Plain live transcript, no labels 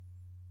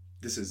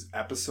This is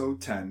episode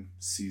 10,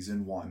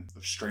 season 1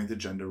 of Strength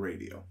Agenda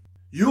Radio.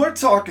 You are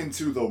talking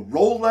to the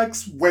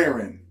Rolex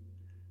wearing,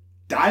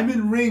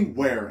 diamond ring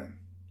wearing,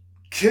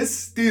 kiss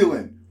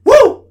stealing,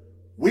 woo!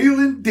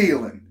 Wheeling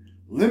dealing,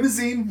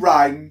 limousine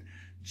riding,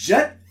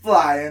 jet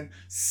flying,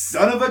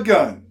 son of a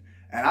gun.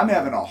 And I'm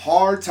having a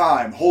hard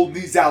time holding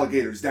these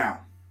alligators down.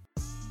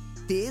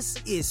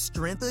 This is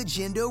Strength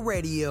Agenda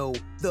Radio,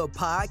 the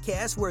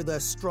podcast where the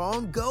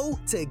strong go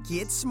to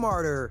get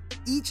smarter.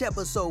 Each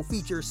episode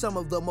features some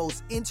of the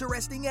most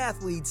interesting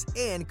athletes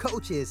and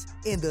coaches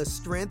in the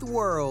strength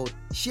world,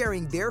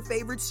 sharing their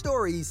favorite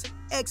stories,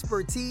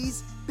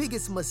 expertise,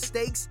 biggest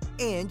mistakes,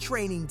 and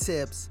training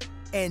tips.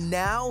 And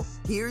now,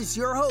 here's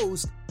your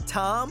host,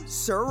 Tom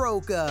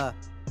Soroka.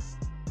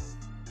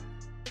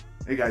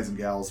 Hey guys and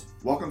gals,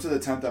 welcome to the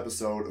 10th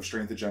episode of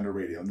Strength Agenda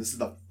Radio, and this is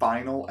the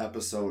final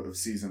episode of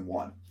Season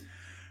 1.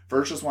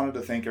 First, just wanted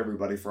to thank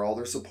everybody for all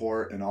their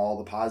support and all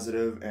the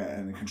positive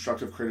and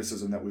constructive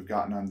criticism that we've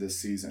gotten on this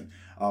season.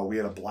 We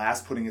had a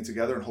blast putting it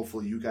together, and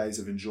hopefully you guys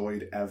have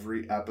enjoyed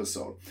every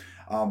episode.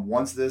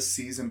 Once this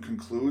season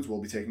concludes,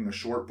 we'll be taking a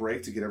short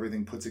break to get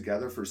everything put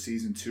together for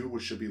Season 2,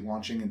 which should be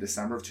launching in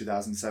December of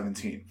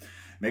 2017.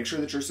 Make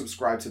sure that you're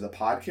subscribed to the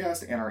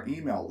podcast and our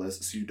email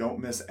list so you don't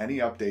miss any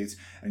updates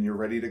and you're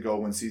ready to go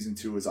when Season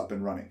 2 is up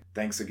and running.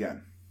 Thanks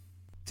again.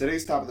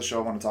 Today's top of the show,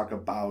 I want to talk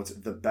about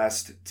the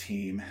best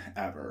team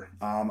ever.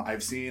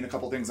 I've seen a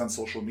couple things on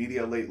social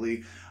media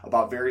lately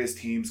about various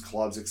teams,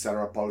 clubs,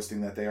 etc.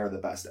 posting that they are the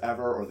best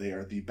ever or they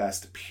are the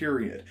best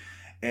period.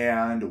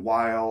 And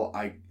while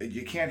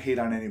you can't hate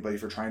on anybody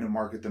for trying to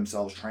market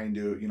themselves, trying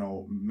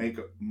to, make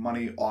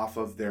money off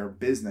of their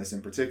business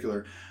in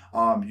particular,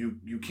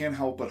 you can't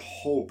help but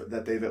hope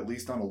that they've at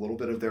least done a little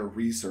bit of their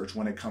research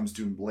when it comes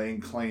to laying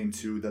claim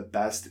to the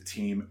best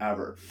team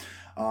ever.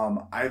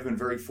 I've been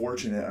very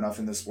fortunate enough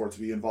in this sport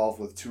to be involved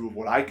with two of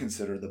what I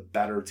consider the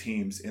better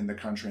teams in the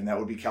country, and that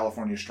would be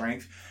California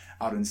Strength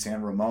out in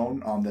San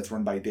Ramon, that's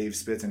run by Dave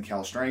Spitz and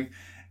Cal Strength,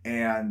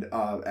 and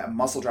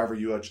Muscle Driver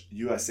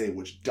USA,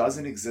 which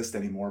doesn't exist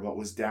anymore, but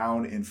was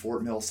down in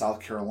Fort Mill, South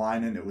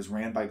Carolina, and it was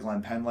ran by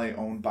Glenn Penley,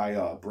 owned by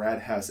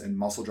Brad Hess and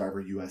Muscle Driver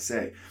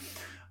USA.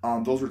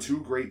 Those were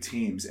two great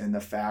teams in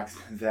the fact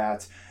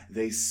that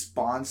they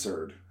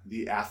sponsored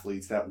the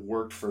athletes that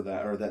worked for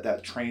that, or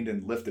that trained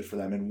and lifted for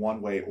them in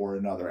one way or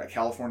another. At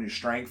California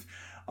Strength,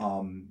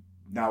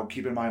 now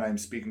keep in mind I'm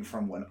speaking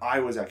from when I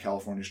was at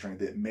California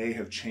Strength. It may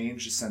have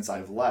changed since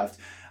I've left.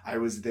 I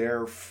was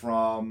there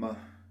from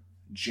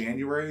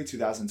January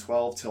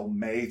 2012 till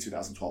May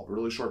 2012, a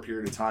really short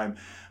period of time.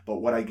 But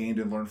what I gained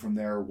and learned from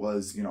there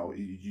was,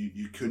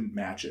 you couldn't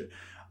match it.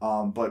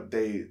 But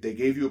they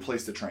gave you a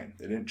place to train.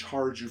 They didn't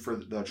charge you for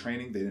the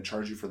training. They didn't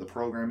charge you for the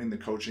programming, the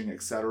coaching,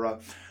 etc.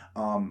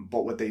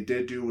 But what they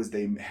did do was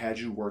they had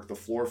you work the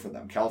floor for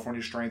them.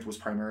 California Strength was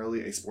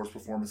primarily a sports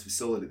performance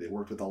facility. They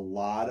worked with a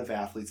lot of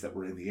athletes that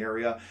were in the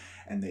area,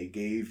 and they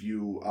gave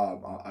you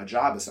a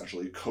job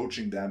essentially,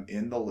 coaching them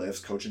in the lifts,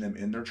 coaching them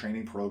in their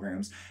training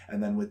programs.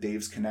 And then with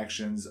Dave's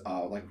connections,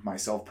 like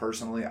myself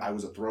personally, I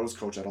was a throws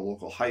coach at a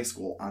local high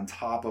school on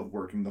top of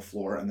working the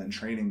floor and then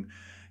training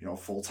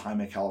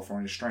full-time at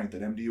California Strength.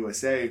 At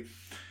MDUSA,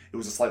 it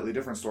was a slightly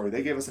different story.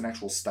 They gave us an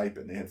actual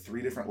stipend. They had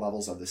 3 different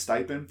levels of the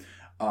stipend,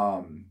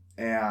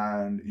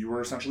 and you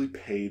were essentially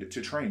paid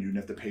to train. You didn't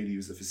have to pay to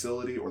use the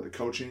facility or the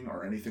coaching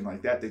or anything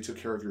like that. They took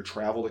care of your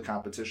travel to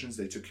competitions.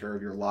 They took care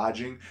of your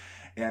lodging,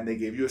 and they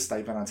gave you a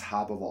stipend on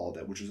top of all of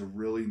that, which is a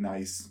really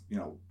nice,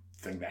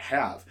 thing to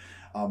have.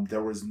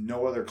 There was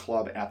no other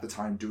club at the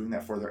time doing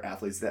that for their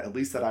athletes, that at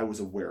least that I was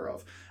aware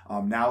of.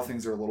 Now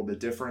things are a little bit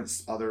different.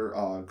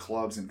 Other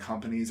clubs and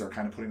companies are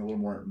kind of putting a little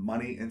more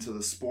money into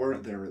the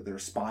sport. They're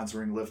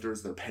sponsoring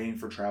lifters. They're paying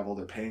for travel.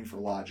 They're paying for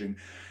lodging,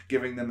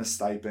 giving them a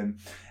stipend,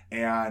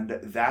 and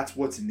that's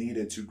what's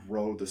needed to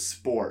grow the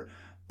sport.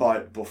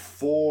 But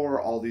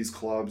before all these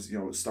clubs,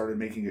 started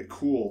making it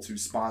cool to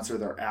sponsor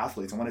their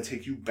athletes, I want to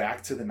take you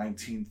back to the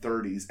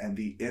 1930s and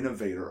the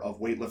innovator of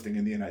weightlifting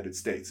in the United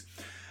States.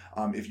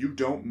 If you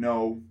don't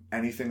know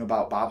anything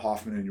about Bob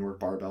Hoffman and York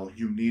Barbell,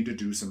 you need to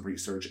do some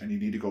research and you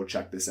need to go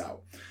check this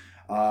out.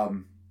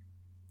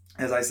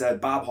 As I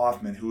said, Bob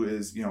Hoffman, who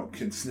is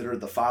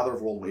considered the father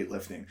of world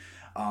weightlifting,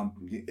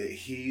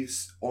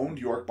 he's owned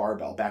York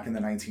Barbell back in the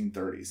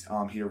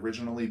 1930s. He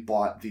originally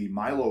bought the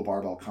Milo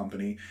Barbell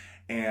Company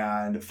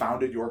and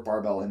founded York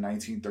Barbell in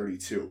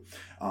 1932.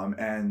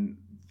 And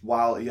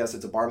while, yes,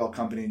 it's a barbell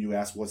company and you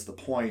ask what's the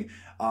point,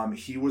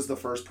 he was the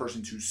first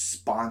person to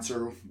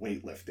sponsor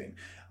weightlifting.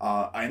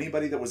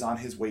 Anybody that was on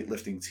his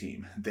weightlifting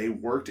team, they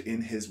worked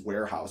in his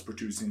warehouse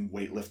producing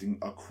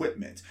weightlifting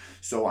equipment.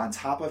 So on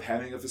top of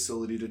having a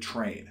facility to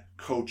train,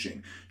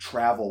 coaching,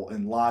 travel,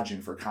 and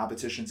lodging for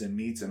competitions and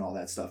meets and all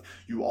that stuff,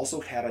 you also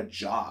had a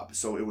job.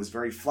 So it was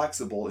very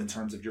flexible in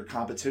terms of your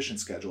competition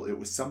schedule. It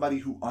was somebody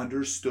who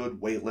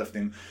understood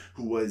weightlifting,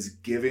 who was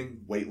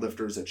giving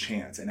weightlifters a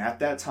chance. And at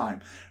that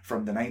time,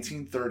 from the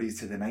 1930s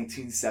to the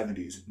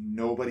 1970s,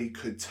 nobody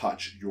could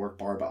touch York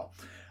Barbell.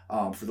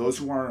 For those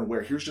who aren't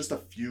aware, here's just a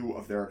few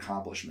of their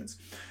accomplishments.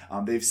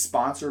 They've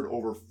sponsored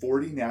over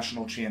 40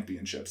 national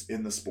championships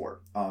in the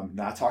sport.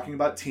 Not talking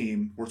about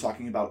team, we're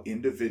talking about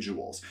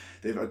individuals.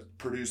 They've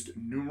produced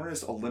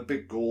numerous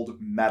Olympic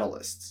gold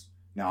medalists.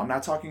 Now, I'm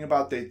not talking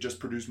about they just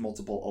produced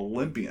multiple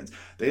Olympians.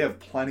 They have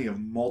plenty of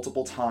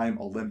multiple-time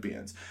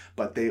Olympians,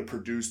 but they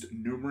produced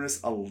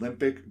numerous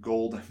Olympic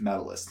gold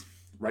medalists.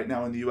 Right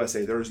now in the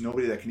USA, there is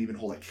nobody that can even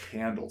hold a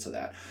candle to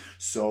that.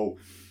 So,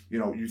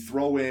 you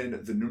throw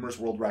in the numerous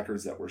world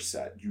records that were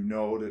set,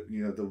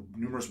 the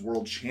numerous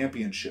world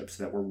championships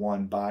that were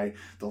won by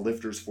the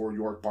lifters for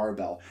York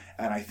Barbell.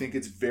 And I think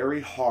it's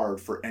very hard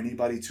for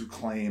anybody to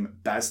claim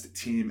best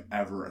team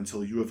ever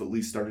until you have at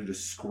least started to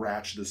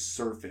scratch the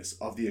surface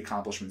of the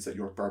accomplishments that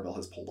York Barbell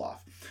has pulled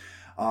off.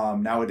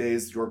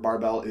 Nowadays, York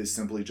Barbell is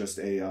simply just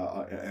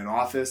an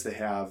office. They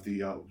have the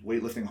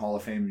Weightlifting Hall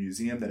of Fame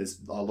Museum that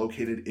is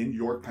located in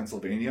York,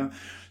 Pennsylvania.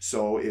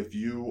 So if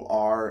you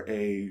are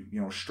a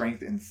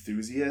strength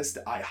enthusiast,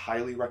 I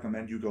highly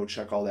recommend you go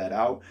check all that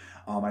out.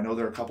 I know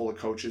there are a couple of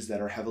coaches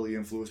that are heavily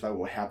influenced by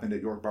what happened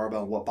at York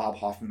Barbell and what Bob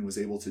Hoffman was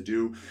able to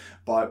do.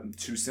 But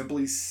to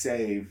simply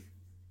say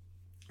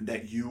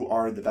that you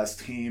are the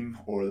best team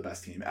or the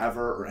best team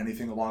ever or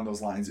anything along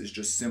those lines is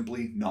just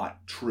simply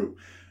not true.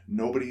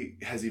 Nobody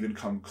has even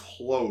come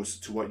close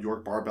to what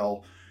York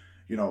Barbell,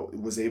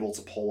 was able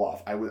to pull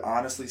off. I would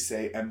honestly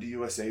say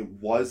MDUSA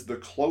was the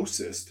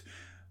closest,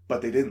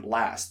 but they didn't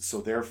last. So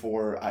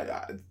therefore,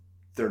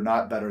 they're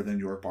not better than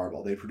York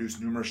Barbell. They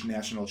produced numerous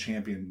national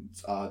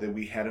champions. That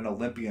we had an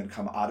Olympian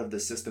come out of the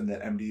system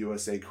that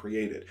MDUSA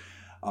created.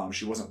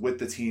 She wasn't with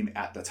the team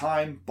at the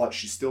time, but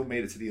she still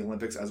made it to the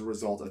Olympics as a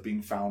result of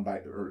being found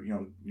by,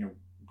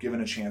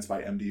 given a chance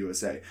by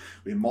MDUSA.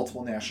 We had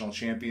multiple national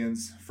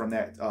champions from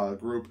that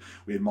group.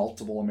 We had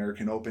multiple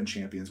American Open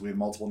champions. We had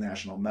multiple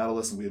national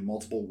medalists, and we had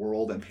multiple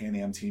World and Pan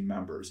Am team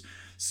members.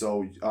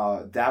 So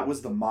that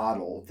was the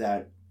model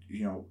that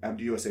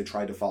MDUSA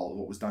tried to follow,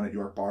 what was done at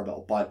York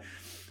Barbell. But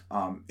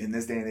in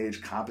this day and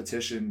age,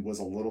 competition was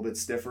a little bit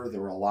stiffer. There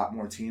were a lot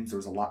more teams. There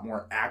was a lot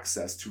more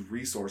access to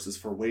resources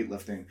for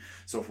weightlifting.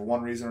 So for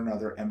one reason or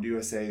another,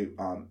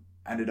 MDUSA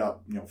ended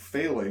up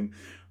failing,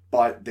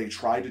 but they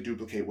tried to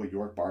duplicate what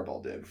York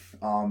Barbell did.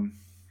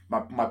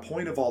 My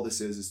point of all this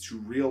is to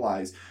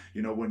realize,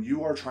 when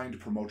you are trying to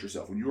promote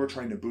yourself, when you are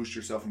trying to boost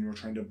yourself, when you are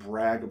trying to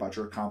brag about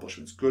your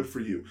accomplishments, good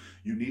for you.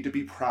 You need to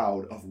be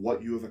proud of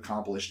what you have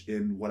accomplished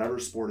in whatever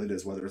sport it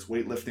is, whether it's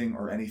weightlifting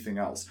or anything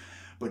else.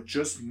 But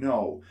just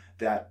know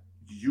that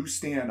you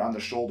stand on the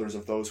shoulders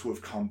of those who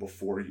have come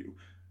before you.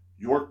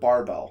 York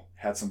Barbell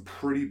had some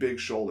pretty big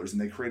shoulders,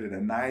 and they created a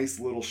nice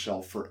little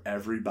shelf for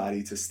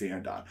everybody to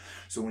stand on.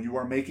 So when you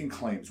are making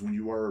claims, when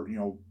you are,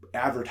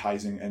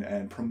 advertising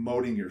and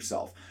promoting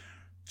yourself,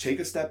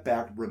 take a step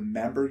back,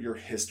 remember your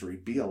history,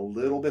 be a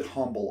little bit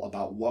humble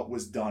about what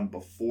was done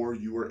before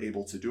you were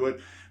able to do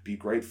it, be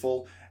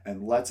grateful,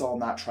 and let's all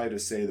not try to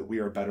say that we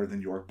are better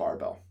than York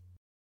Barbell.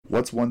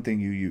 What's one thing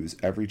you use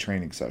every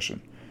training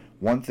session?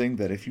 One thing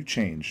that if you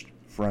changed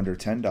for under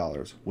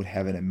 $10 would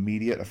have an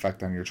immediate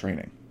effect on your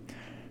training.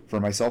 For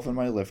myself and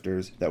my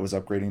lifters, that was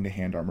upgrading to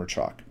Hand Armor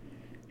chalk.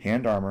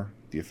 Hand Armor,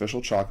 the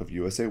official chalk of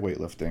USA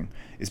Weightlifting,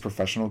 is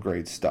professional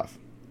grade stuff.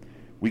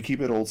 We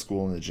keep it old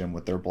school in the gym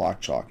with their block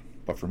chalk,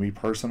 but for me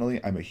personally,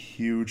 I'm a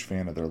huge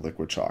fan of their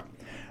liquid chalk.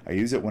 I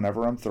use it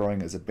whenever I'm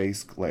throwing as a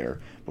base layer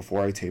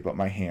before I tape up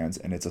my hands,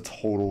 and it's a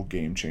total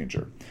game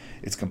changer.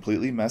 It's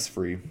completely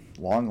mess-free,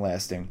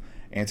 long-lasting,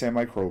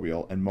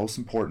 antimicrobial, and most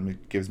importantly,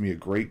 gives me a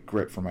great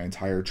grip for my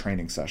entire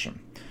training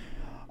session.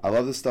 I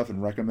love this stuff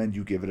and recommend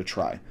you give it a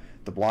try.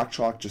 The block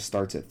chalk just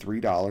starts at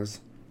 $3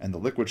 and the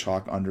liquid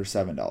chalk under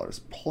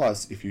 $7.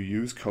 Plus, if you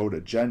use code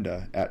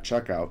AGENDA at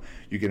checkout,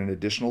 you get an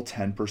additional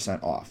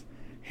 10% off.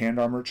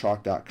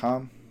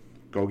 HandArmorChalk.com.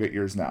 Go get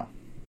yours now.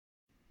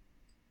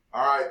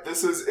 All right,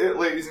 this is it,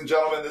 ladies and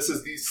gentlemen. This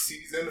is the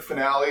season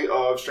finale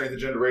of Strength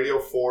Agenda Radio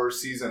for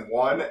Season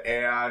 1,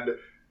 and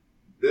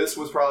this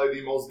was probably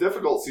the most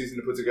difficult season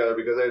to put together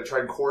because I had to try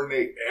and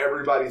coordinate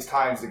everybody's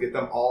times to get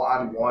them all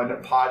on one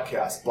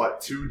podcast.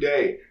 But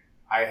today,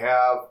 I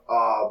have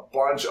a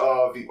bunch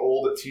of the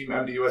old Team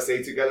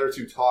MDUSA together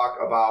to talk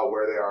about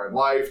where they are in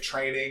life,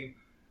 training,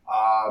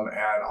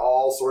 and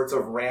all sorts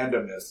of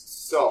randomness.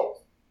 So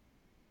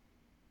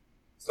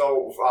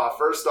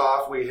first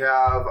off, we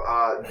have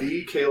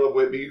the Caleb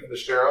Whitby, the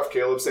sheriff.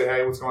 Caleb, say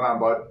hey. What's going on,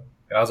 bud?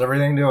 How's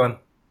everything doing?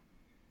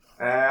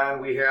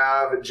 And we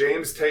have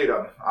James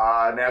Tatum,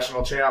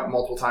 national champ,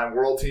 multiple-time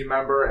world team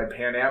member, and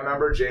Pan Am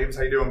member. James,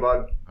 how you doing,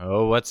 bud?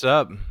 Oh, what's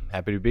up?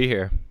 Happy to be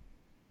here.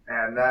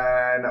 And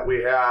then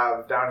we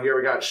have down here,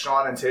 we got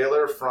Sean and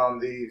Taylor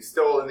from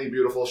still in the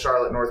beautiful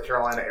Charlotte, North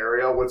Carolina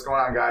area. What's going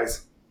on,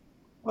 guys?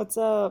 What's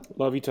up?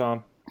 Love you,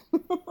 Tom. I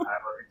love you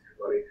too,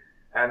 buddy.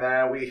 And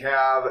then we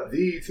have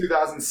the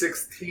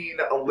 2016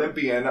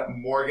 Olympian,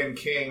 Morgan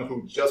King,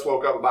 who just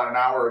woke up about an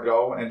hour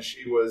ago, and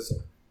she was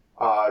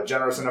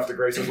generous enough to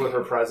grace us with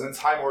her presence.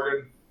 Hi,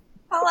 Morgan.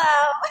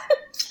 Hello.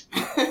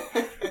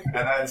 And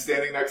And then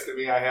standing next to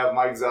me, I have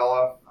Mike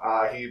Zella.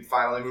 He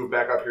finally moved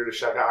back up here to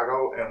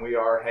Chicago, and we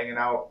are hanging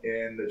out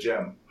in the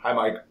gym. Hi,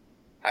 Mike.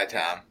 Hi,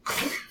 Tom.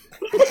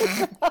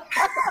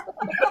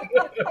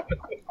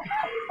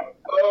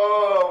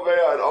 Oh,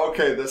 man.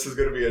 Okay, this is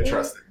going to be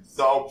interesting.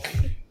 So,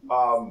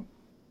 I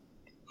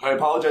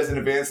apologize in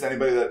advance to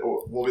anybody that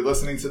will be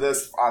listening to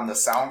this on the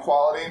sound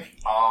quality.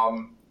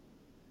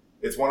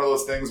 It's one of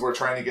those things we're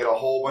trying to get a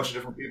whole bunch of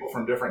different people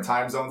from different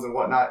time zones and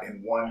whatnot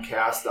in one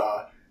cast.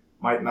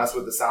 Might mess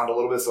with the sound a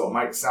little bit, so it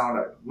might sound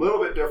a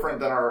little bit different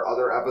than our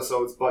other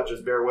episodes, but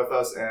just bear with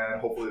us,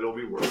 and hopefully it'll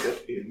be worth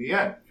it in the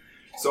end.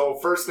 So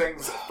first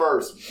things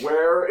first,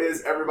 where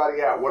is everybody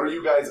at? What are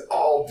you guys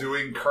all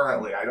doing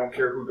currently? I don't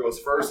care who goes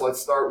first.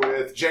 Let's start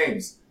with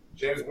James.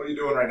 James, what are you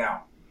doing right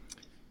now?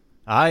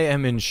 I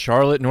am in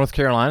Charlotte, North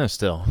Carolina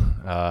still.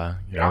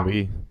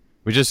 We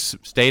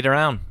just stayed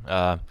around,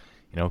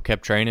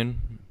 kept training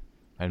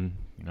and,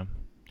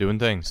 doing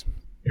things.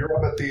 You're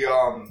up at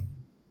the,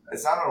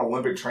 it's not an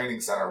Olympic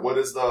training center. What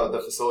is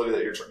the facility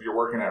that you're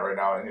working at right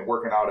now and you're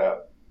working out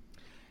at?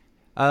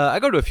 I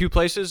go to a few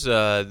places.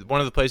 One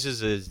of the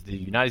places is the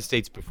United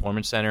States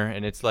Performance Center,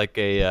 and it's like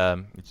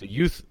it's a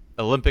youth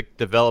Olympic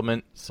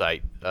development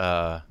site.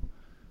 And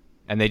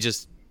they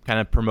just kind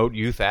of promote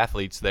youth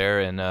athletes there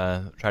and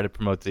try to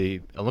promote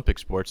the Olympic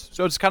sports.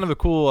 So it's kind of a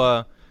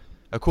cool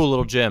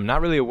little gym.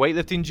 Not really a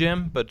weightlifting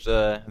gym, but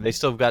they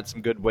still got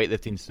some good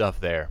weightlifting stuff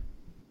there.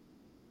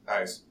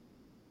 Nice.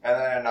 And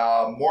then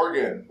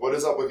Morgan, what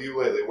is up with you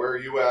lately? Where are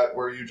you at?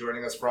 Where are you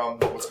joining us from?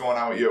 What's going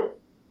on with you?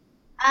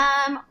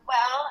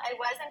 Well, I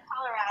was in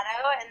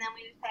Colorado, and then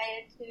we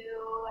decided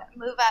to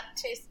move up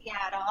to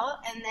Seattle,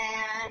 and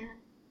then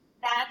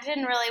that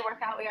didn't really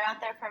work out. We were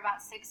out there for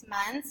about 6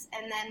 months,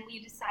 and then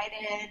we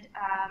decided,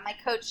 my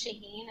coach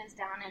Shaheen is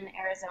down in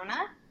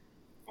Arizona,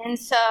 and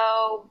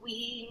so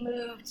we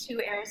moved to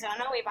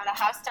Arizona. We bought a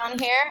house down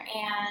here,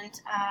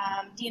 and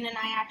Dean and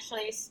I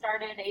actually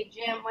started a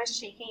gym with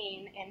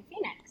Shaheen in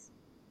Phoenix.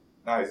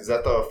 Nice. Is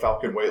that the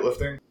Falcon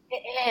weightlifting?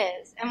 It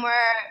is, and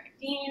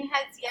Dean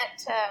has yet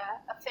to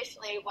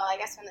officially, well, I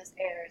guess when this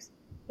airs,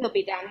 he'll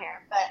be down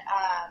here, but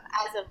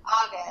as of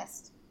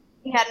August,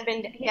 he hasn't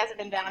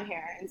been down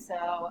here, and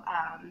so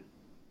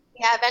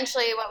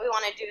eventually what we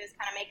want to do is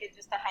kind of make it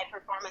just a high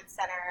performance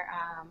center,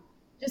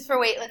 just for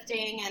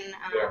weightlifting and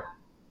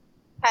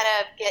kind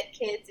of get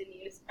kids and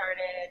youth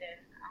started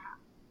and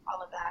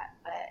all of that.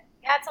 But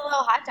yeah, it's a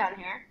little hot down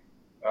here.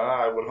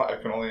 I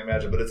can only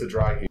imagine, but it's a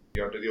dry heat.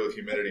 You don't have to deal with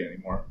humidity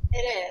anymore. It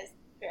is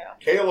true.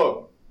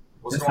 Caleb,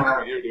 what's going on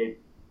with you, dude?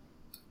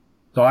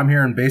 So I'm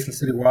here in Basin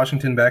City,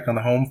 Washington, back on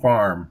the home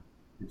farm.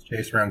 It's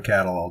chasing around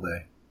cattle all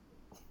day.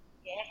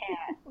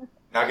 Yeah.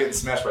 Not getting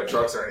smashed by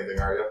trucks or anything,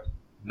 are you?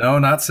 No,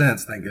 not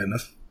since, thank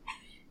goodness.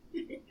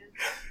 And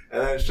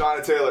then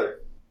Shauna Taylor,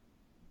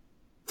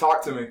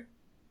 talk to me.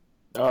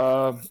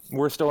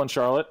 We're still in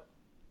Charlotte,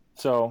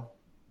 so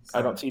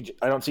I don't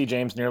see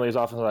James nearly as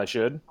often as I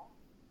should.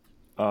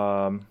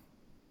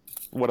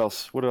 What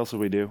else do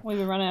we do?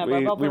 We run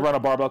a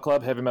barbell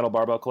club, heavy metal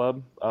barbell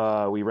club.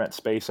 We rent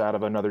space out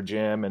of another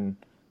gym and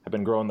have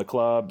been growing the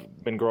club,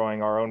 been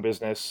growing our own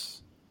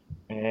business,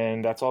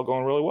 and that's all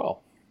going really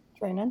well.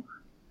 Training.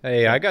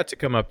 Hey, I got to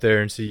come up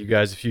there and see you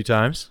guys a few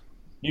times.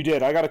 You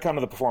did. I got to come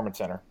to the Performance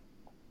Center.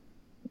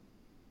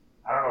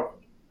 I don't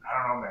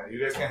know, man. You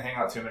guys can't hang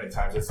out too many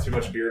times. It's too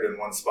much beard in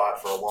one spot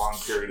for a long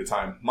period of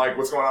time. Mike,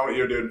 what's going on with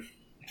you, dude?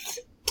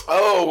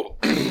 Oh,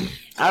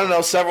 I don't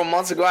know. Several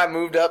months ago, I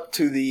moved up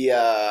to the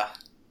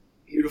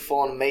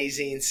beautiful and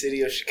amazing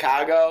city of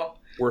Chicago.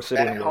 We're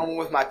sitting back home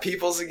with my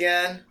peoples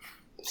again.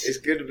 It's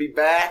good to be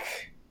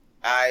back.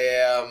 I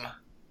am,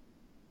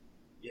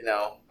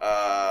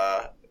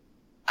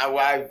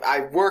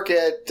 I work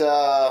at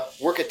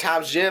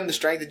Tom's Gym, the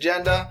Strength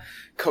Agenda,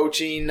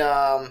 coaching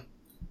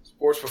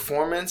sports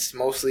performance,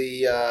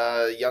 mostly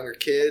younger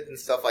kids and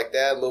stuff like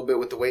that. A little bit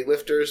with the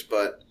weightlifters,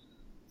 but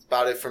that's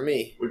about it for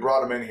me. We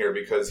brought him in here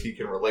because he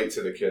can relate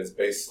to the kids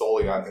based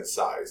solely on his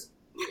size.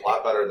 A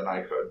lot better than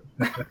I could.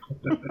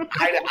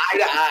 Eye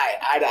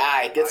to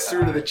eye. Gets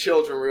through to the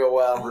children real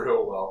well.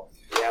 Real well.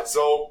 Yeah.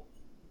 So,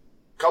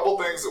 couple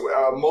things.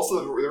 Most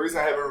of the reason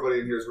I have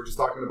everybody in here is we're just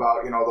talking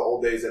about, the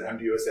old days at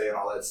MDUSA and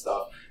all that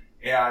stuff.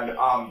 And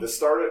to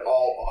start it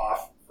all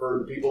off, for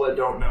the people that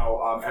don't know,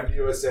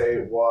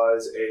 MDUSA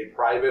was a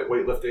private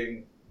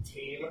weightlifting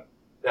team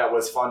that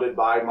was funded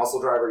by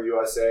Muscle Driver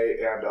USA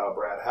and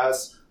Brad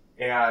Hess.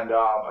 And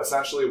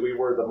essentially, we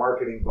were the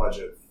marketing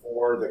budget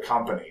for the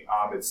company.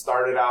 It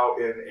started out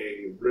in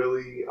a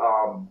really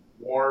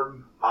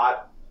warm,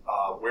 hot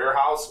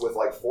warehouse with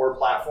like 4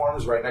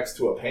 platforms right next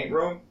to a paint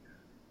room.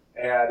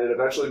 And it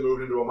eventually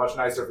moved into a much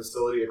nicer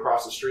facility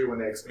across the street when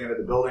they expanded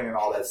the building and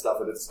all that stuff.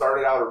 And it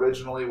started out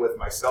originally with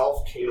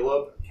myself,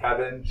 Caleb,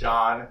 Kevin,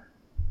 John,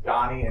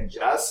 Donnie, and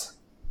Jess.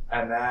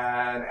 And then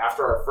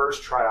after our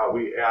first tryout,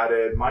 we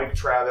added Mike,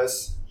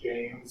 Travis,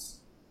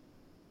 James,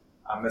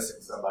 I'm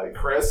missing somebody,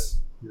 Chris.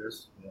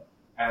 Yes. Yeah.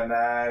 And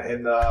then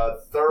in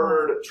the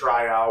third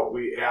tryout,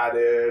 we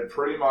added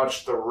pretty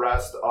much the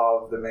rest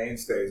of the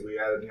mainstays. We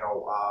added,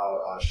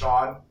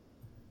 Sean,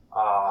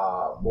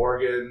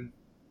 Morgan.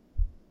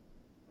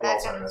 Who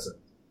else am I missing?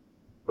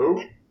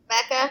 Who?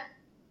 Becca.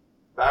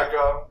 Becca.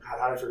 God,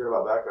 how did I forget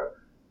about Becca?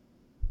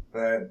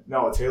 And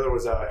no, Taylor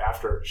was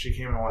after. She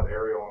came in with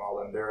Ariel and all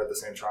them. They're at the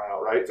same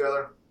tryout, right,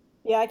 Taylor?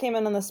 Yeah, I came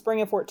in the spring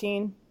of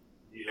 14.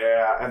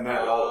 Yeah, and then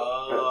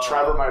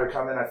Trevor might have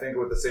come in, I think,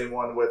 with the same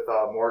one with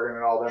Morgan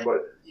and all them.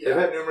 But they've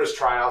had numerous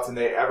tryouts, and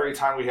every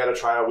time we had a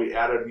tryout, we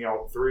added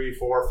 3,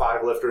 4,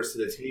 5 lifters to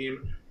the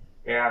team,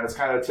 and it's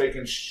kind of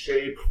taken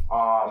shape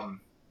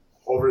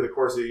over the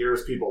course of the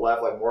years. People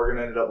left, like Morgan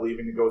ended up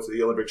leaving to go to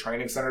the Olympic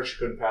Training Center. She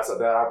couldn't pass up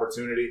that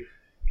opportunity.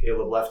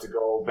 Caleb left to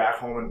go back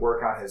home and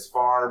work on his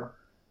farm.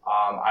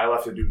 I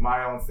left to do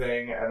my own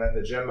thing, and then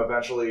the gym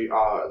eventually,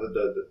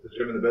 the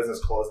gym and the business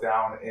closed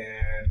down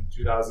in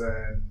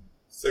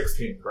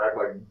 2016, correct?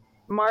 Like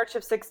March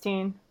of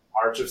 16.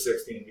 March of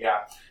 16, yeah.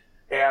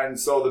 And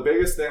so the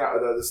biggest thing,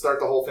 to start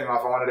the whole thing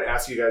off, I wanted to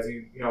ask you guys,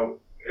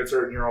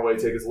 answer it in your own way,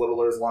 take as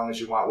little or as long as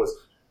you want, was,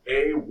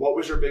 what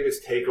was your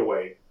biggest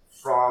takeaway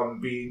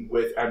from being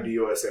with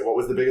MDUSA? What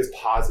was the biggest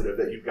positive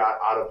that you got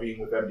out of being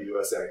with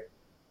MDUSA?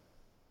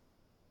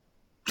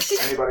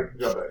 Anybody can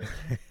jump in.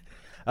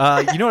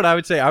 You know what I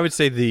would say? I would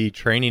say the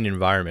training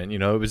environment. It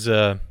was,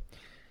 I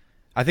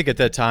think at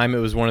that time, it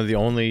was one of the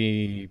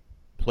only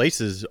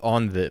places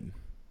on the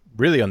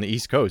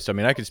East Coast. I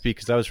mean, I could speak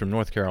because I was from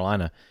North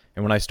Carolina,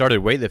 and when I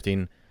started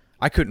weightlifting,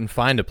 I couldn't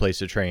find a place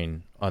to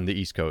train on the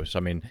East Coast. I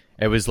mean,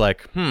 it was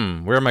like,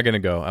 where am I going to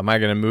go? Am I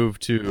going to move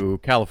to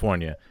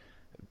California?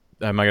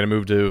 Am I going to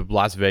move to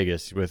Las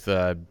Vegas with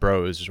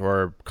bros,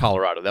 or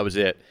Colorado? That was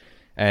it.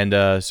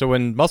 And so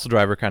when Muscle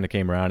Driver kind of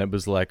came around, it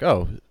was like,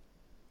 oh,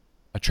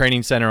 a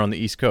training center on the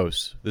East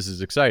Coast. This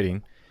is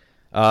exciting.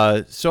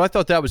 So I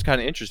thought that was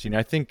kind of interesting.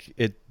 I think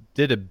it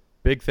did a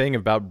big thing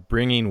about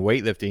bringing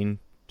weightlifting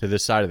to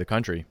this side of the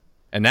country,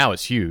 and now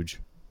it's huge.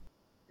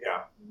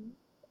 Yeah.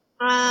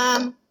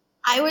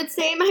 I would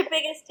say my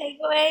biggest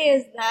takeaway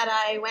is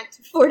that I went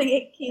to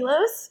 48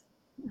 kilos.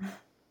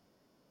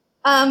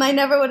 I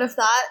never would have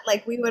thought,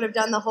 we would have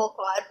done the whole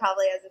quad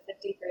probably as a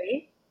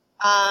 53.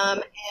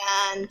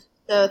 And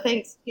so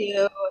thanks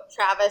to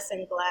Travis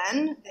and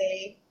Glenn,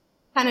 they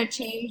kind of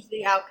changed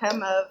the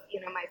outcome of,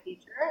 my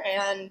future.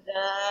 And,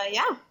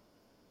 yeah.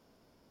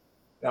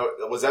 Now,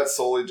 was that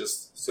solely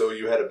just so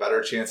you had a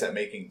better chance at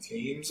making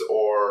teams,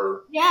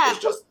 or yeah, was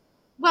just...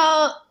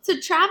 Well, so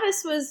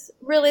Travis was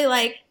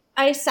really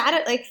I sat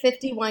at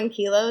 51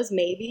 kilos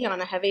maybe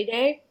on a heavy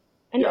day.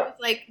 And he was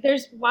like,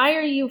 why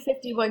are you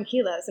 51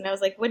 kilos? And I was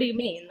like, what do you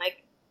mean?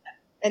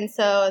 And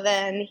so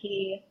then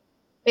he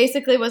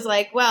basically was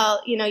like,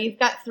 well, you've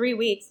got 3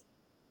 weeks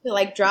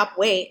to drop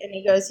weight. And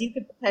he goes, you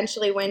could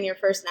potentially win your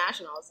first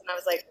nationals. And I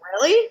was like,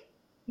 really?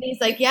 And he's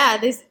like, yeah,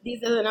 these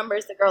are the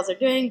numbers the girls are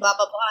doing, blah,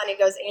 blah, blah. And he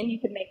goes, and you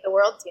could make the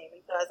world team.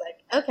 And so I was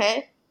like,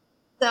 okay.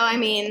 So, I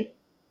mean,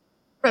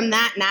 from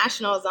that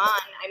nationals on,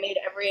 I made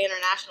every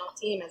international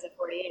team as a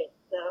 48.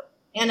 So,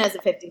 and as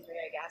a 53,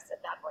 I guess,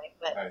 at that point.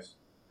 But nice.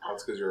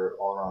 That's because you're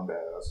all around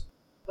badass.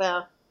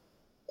 Well,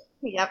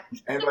 yep.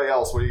 Anybody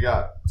else? What do you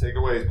got?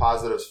 Takeaways,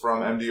 positives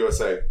from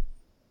MDUSA?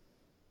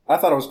 I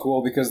thought it was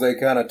cool because they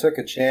kind of took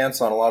a chance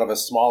on a lot of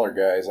us smaller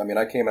guys. I mean,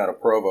 I came out of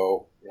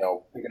Provo,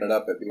 picking it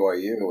up at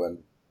BYU and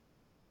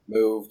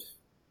moved,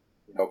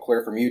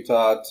 clear from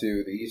Utah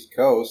to the East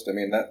Coast. I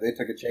mean, they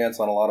took a chance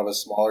on a lot of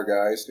us smaller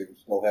guys who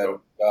still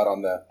hadn't got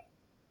on the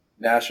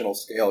national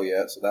scale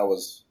yet. So that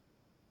was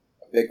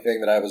a big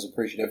thing that I was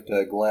appreciative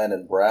to Glenn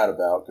and Brad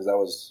about, because that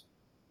was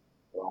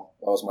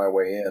my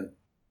way in.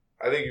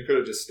 I think you could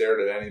have just stared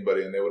at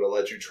anybody and they would have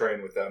let you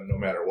train with them no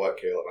matter what,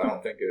 Caleb. I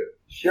don't think it...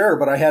 Sure,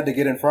 but I had to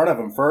get in front of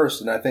them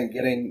first, and I think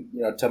getting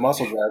to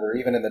Muscle Driver,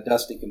 even in the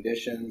dusty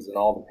conditions and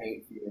all the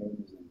paint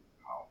fumes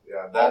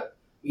and that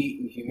heat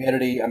and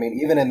humidity, I mean,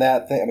 even in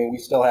that thing, I mean, we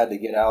still had to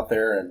get out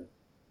there and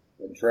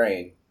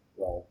train.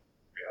 So.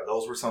 Yeah,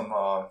 those were some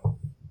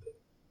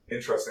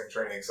interesting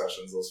training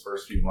sessions those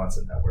first few months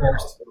in that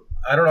warehouse.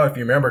 I don't know if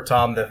you remember,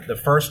 Tom, the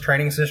first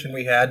training session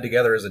we had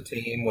together as a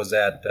team was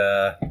at...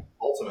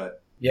 Ultimate.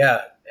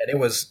 Yeah, and it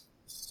was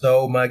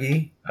so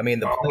muggy. I mean,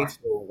 the plates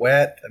were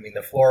wet. I mean,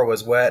 the floor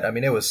was wet. I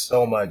mean, it was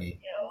so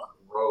muggy.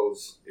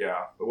 Rose,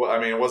 yeah. I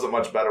mean, it wasn't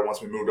much better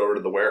once we moved over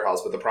to the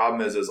warehouse, but the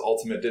problem is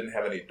Ultimate didn't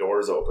have any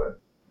doors open.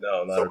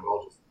 No, so we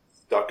all just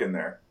stuck in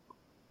there.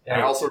 And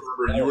I also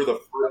remember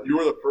you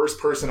were the first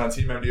person on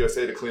Team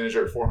MDUSA to clean and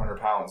jerk 400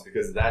 pounds,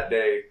 because that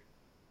day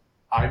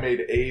I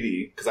made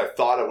 80 because I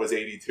thought it was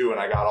 82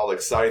 and I got all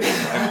excited.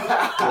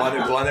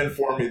 And Glenn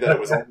informed me that it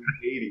was only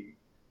 80.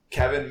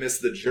 Kevin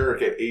missed the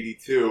jerk at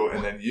 82,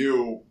 and then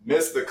you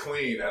missed the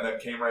clean and then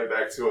came right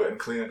back to it and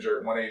clean and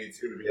jerk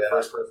 182 to be the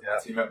first person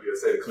on Team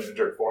MDUSA to clean and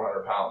jerk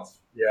 400 pounds.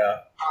 Yeah.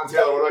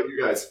 Taylor, what about you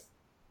guys?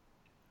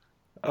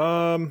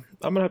 I'm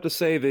going to have to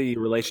say the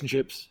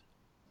relationships.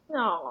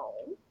 No.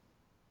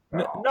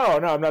 No,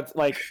 I'm not,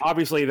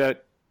 obviously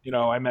that,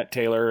 I met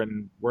Taylor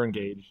and we're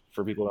engaged,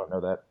 for people who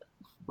don't know that.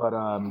 But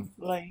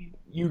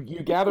you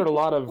gathered a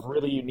lot of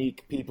really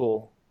unique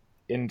people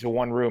into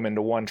one room,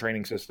 into one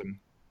training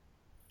system.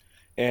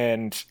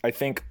 And I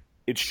think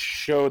it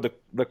showed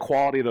the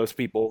quality of those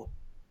people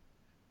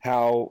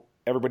how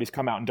everybody's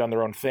come out and done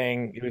their own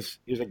thing. It was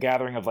a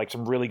gathering of like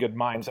some really good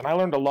minds, and I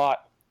learned a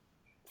lot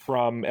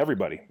from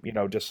everybody. You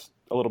know, just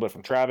a little bit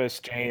from Travis,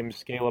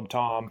 James, Caleb,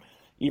 Tom,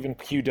 even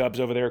Q Dubs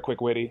over there,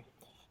 Quick Witty,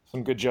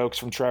 some good jokes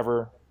from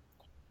Trevor.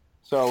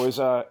 So it was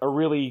a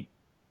really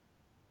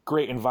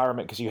great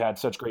environment because you had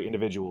such great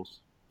individuals.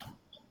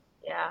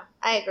 Yeah,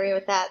 I agree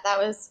with that.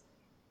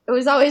 It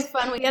was always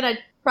fun. We had a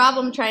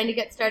problem trying to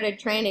get started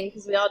training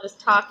because we all just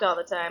talked all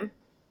the time.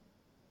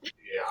 Yeah,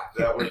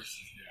 that was.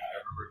 Yeah, I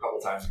remember a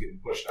couple times getting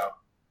pushed out.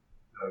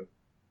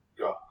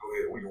 Go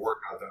get your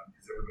workout done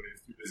because everybody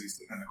was too busy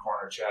sitting in the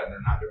corner chatting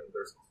and not doing what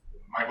they're supposed to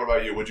do. Mike, what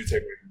about you? What'd you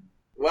take away from it?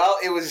 Well,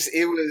 it was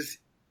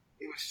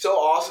so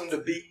awesome to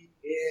be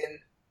in,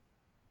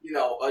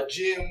 a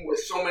gym with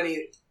so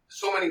many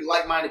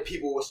like-minded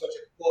people with such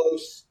a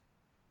close,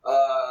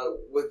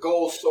 with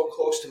goals so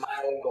close to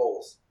my own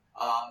goals.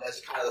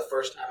 That's kind of the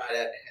first time I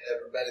had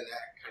ever been in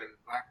that kind of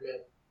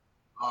environment.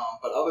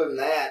 But other than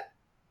that,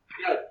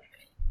 I got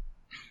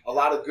a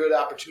lot of good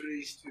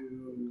opportunities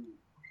to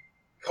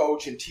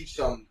coach and teach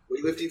some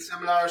weightlifting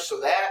seminars.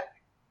 So that,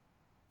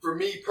 for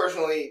me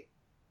personally,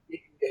 it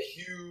was a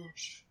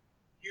huge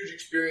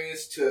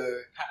experience to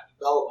kind of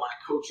develop my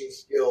coaching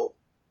skill,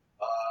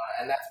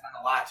 and that's meant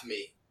a lot to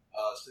me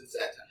since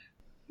that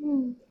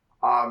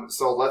time.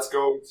 So let's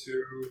go to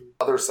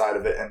the other side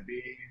of it and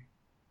being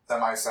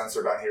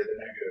semi-censored on here, the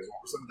negatives.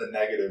 What were some of the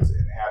negatives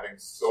in having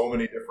so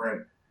many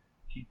different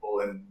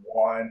people in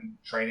one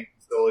training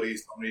facility,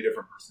 so many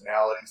different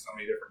personalities, so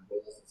many different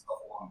goals and stuff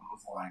along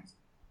those lines?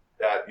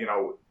 That,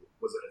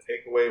 was it a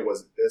takeaway?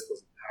 Was it this?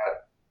 Was it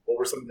that? What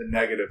were some of the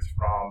negatives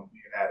from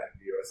being at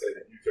NBUSA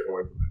that you took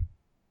away from it?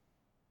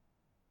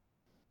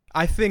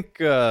 I think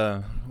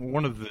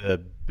one of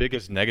the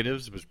biggest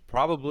negatives was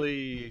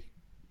probably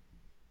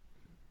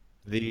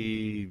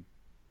the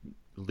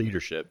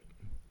leadership.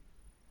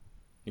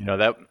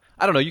 That,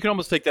 I don't know, you can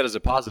almost take that as a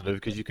positive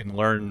because you can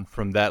learn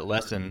from that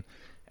lesson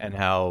and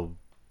how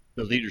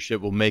the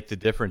leadership will make the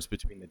difference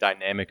between the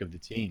dynamic of the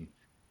team.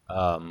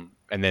 And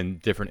then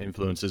different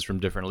influences from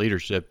different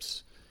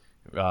leaderships,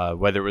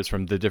 whether it was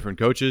from the different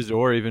coaches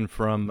or even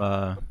from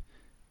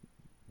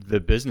the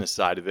business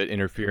side of it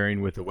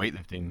interfering with the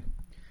weightlifting.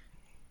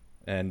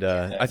 And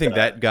I think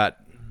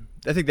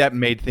that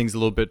made things a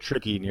little bit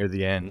tricky near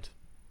the end.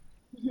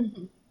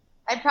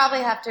 I'd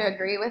probably have to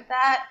agree with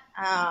that.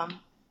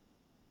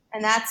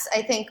 And that's,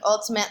 I think,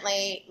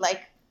 ultimately,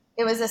 like,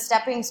 it was a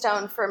stepping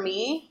stone for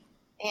me.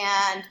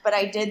 But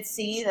I did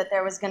see that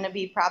there was going to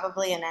be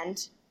probably an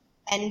end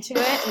to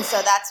it. And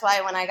so that's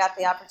why when I got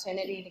the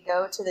opportunity to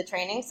go to the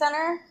training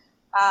center,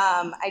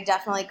 I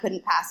definitely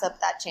couldn't pass up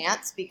that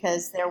chance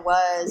because there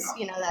was,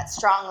 that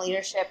strong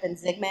leadership in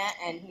Zygmunt,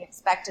 and he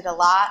expected a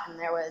lot, and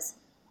there was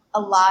a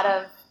lot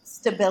of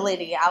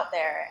stability out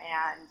there.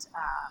 And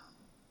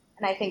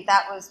I think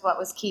that was what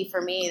was key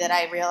for me, that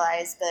I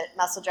realized that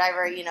Muscle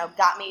Driver,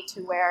 got me to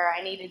where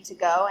I needed to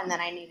go, and then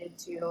I needed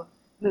to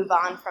move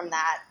on from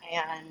that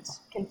and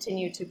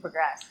continue to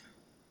progress.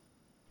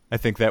 I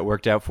think that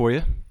worked out for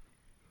you.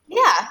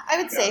 Yeah, I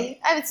would say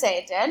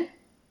it did.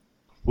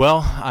 Well,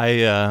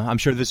 I'm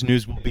sure this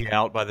news will be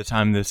out by the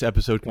time this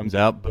episode comes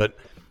out, but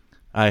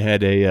I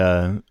had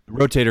a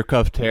rotator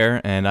cuff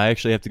tear, and I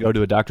actually have to go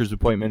to a doctor's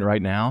appointment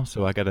right now,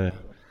 so I gotta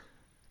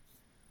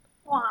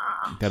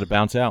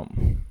bounce out.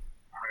 All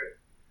right,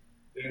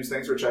 James,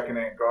 thanks for checking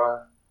in. Go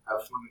ahead,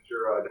 have fun at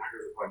your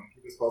doctor's appointment.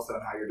 Keep us posted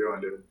on how you're doing,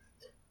 dude.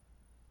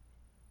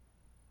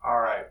 All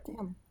right.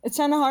 Damn. It's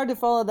kind of hard to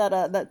follow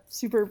that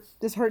super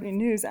disheartening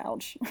news.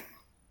 Ouch.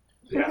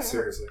 Yeah,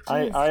 seriously.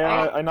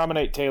 I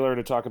nominate Taylor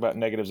to talk about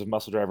negatives of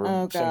Muscle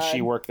Driver since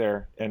she worked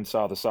there and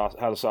saw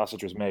how the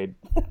sausage was made.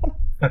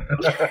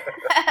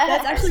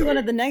 That's actually one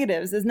of the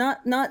negatives, is not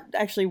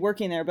actually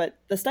working there, but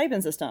the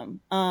stipend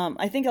system.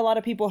 I think a lot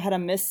of people had a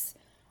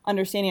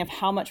misunderstanding of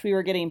how much we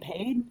were getting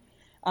paid,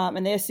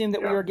 and they assumed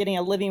that we were getting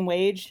a living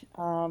wage.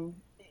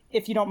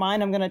 If you don't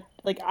mind, I'm gonna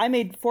I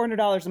made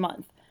 $400 a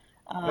month.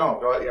 No,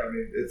 go ahead. Yeah, I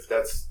mean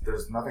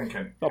there's nothing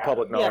can. No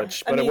public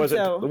knowledge, but it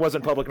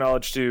wasn't public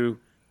knowledge to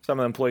some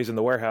of the employees in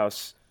the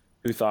warehouse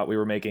who thought we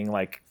were making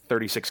like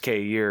 $36K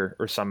a year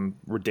or some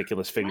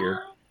ridiculous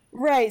figure.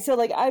 Right. So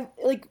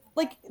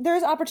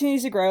there's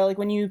opportunities to grow. Like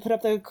when you put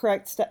up the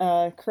correct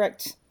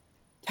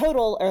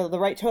total or the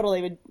right total,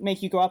 they would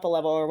make you go up a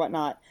level or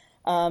whatnot.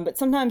 But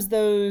sometimes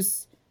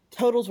those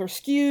totals were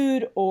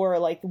skewed, or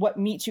like what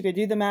meets you could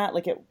do them at.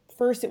 Like at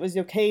first it was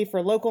okay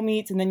for local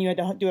meets, and then you had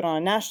to do it on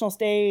a national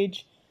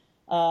stage.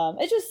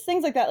 It's just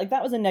things like that. Like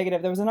that was a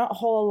negative. There was not a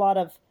whole lot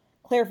of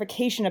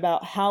clarification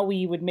about how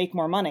we would make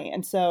more money.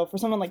 And so for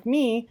someone like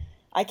me,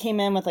 I came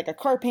in with like a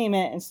car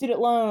payment and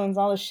student loans,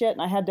 all this shit,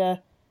 and I had to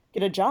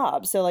get a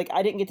job. So like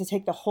I didn't get to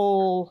take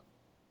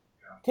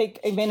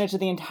advantage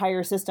of the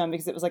entire system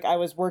because it was like I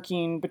was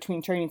working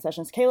between training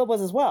sessions. Caleb was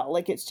as well.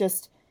 Like it's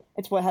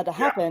what had to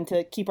happen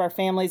to keep our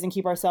families and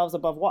keep ourselves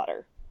above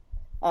water.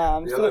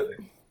 Other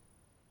thing.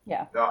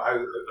 Yeah. No, I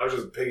was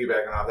just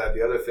piggybacking off that.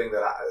 The other thing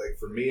that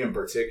for me in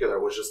particular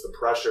was just the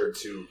pressure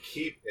to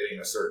keep hitting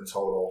a certain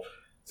total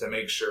to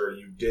make sure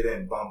you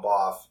didn't bump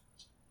off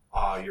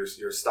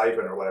your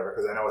stipend or whatever.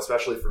 Because I know,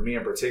 especially for me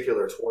in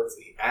particular, towards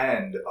the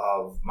end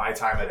of my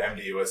time at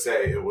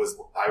MDUSA,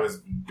 I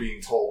was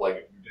being told, like,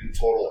 if you didn't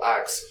total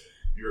X,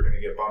 you were going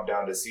to get bumped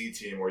down to C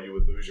team, where you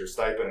would lose your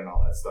stipend and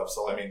all that stuff.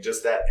 So I mean,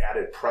 just that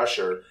added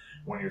pressure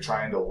when you're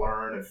trying to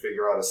learn and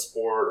figure out a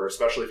sport, or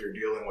especially if you're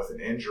dealing with an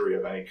injury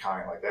of any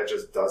kind, like that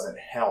just doesn't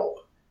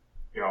help,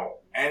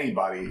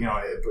 anybody,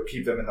 but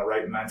keep them in the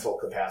right mental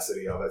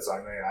capacity of it. So I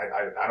mean,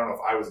 I don't know if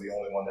I was the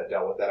only one that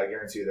dealt with that. I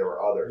guarantee you there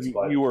were others.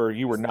 But you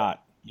were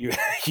not.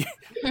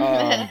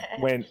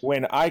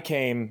 When I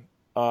came,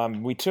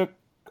 we took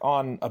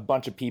on a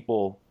bunch of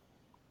people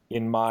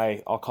in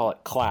my, I'll call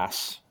it,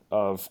 class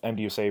of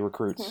MDUSA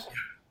recruits,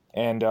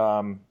 and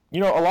a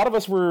lot of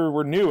us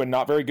were new and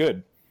not very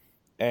good,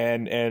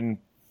 and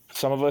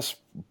some of us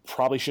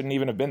probably shouldn't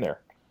even have been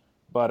there.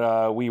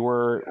 But we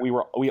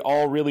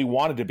all really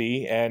wanted to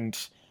be, and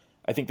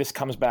I think this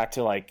comes back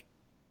to like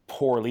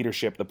poor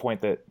leadership. The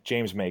point that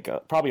James make,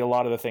 probably a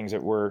lot of the things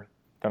that we're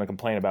going to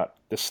complain about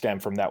this stem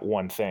from that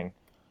one thing.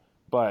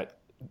 But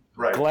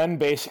right. Glenn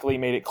basically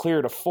made it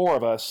clear to four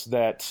of us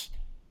that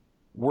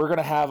we're going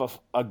to have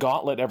a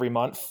gauntlet every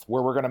month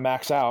where we're going to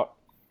max out,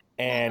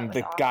 and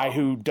the guy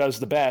who does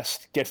the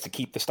best gets to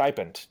keep the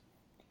stipend.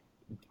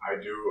 I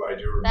do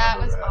remember that.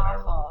 Was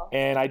awful.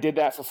 And I did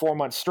that for 4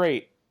 months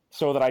straight,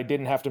 so that I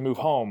didn't have to move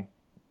home.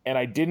 And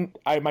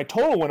my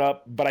total went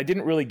up, but I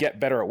didn't really get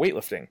better at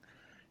weightlifting.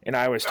 And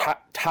I was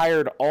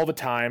tired all the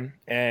time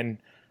and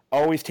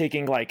always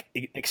taking like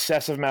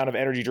excessive amount of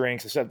energy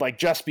drinks. Instead, like,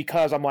 just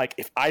because I'm like,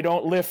 if I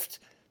don't lift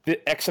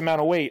the X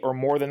amount of weight or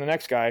more than the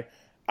next guy,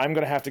 I'm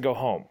going to have to go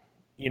home,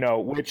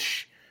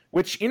 which,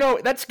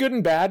 that's good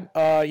and bad.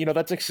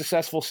 That's a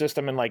successful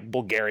system in like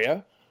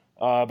Bulgaria.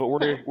 But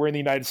we're in the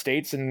United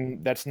States,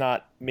 and that's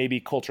not maybe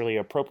culturally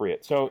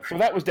appropriate. So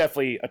that was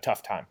definitely a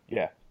tough time.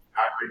 Yeah.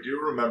 I do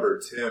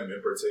remember Tim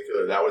in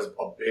particular. That was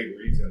a big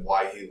reason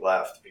why he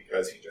left,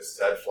 because he just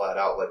said flat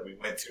out, like, we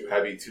went too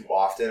heavy too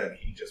often, and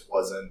he just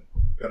wasn't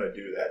going to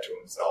do that to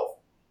himself.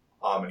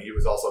 And he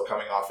was also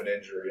coming off an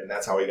injury, and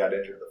that's how he got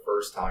injured the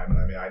first time. And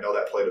I mean, I know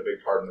that played a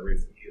big part in the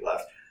reason he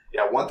left.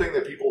 Yeah, one thing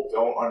that people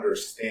don't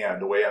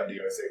understand, the way MDUSA,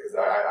 because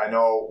I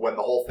know when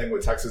the whole thing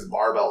with Texas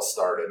Barbell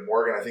started,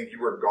 Morgan, I think you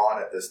were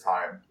gone at this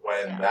time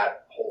when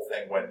that whole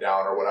thing went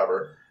down or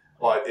whatever,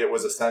 but it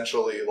was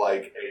essentially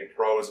like a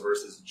pros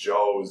versus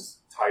Joes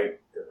type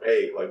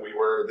debate. Like, we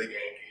were the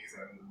Yankees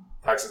and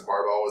Texas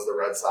Barbell was the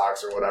Red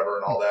Sox or whatever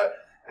and all that,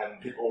 and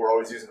people were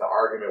always using the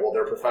argument, well,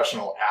 they're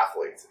professional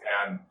athletes.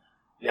 And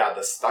yeah,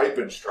 the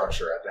stipend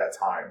structure at that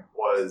time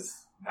was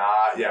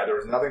there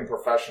was nothing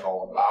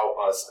professional about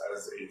us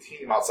as a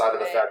team outside of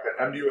the fact that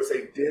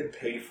MDUSA did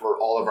pay for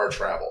all of our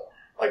travel.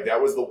 Like,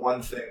 that was the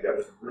one thing that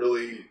was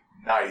really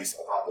nice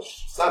about the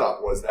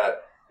setup, was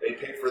that they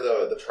paid for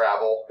the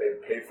travel, they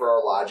paid for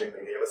our lodging,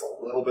 they gave us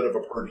a little bit of a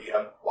per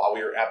diem while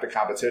we were at the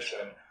competition,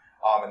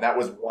 and that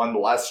was one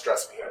less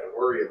stress we had to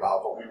worry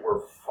about, but we were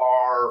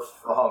far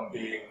from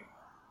being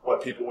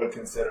what people would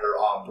consider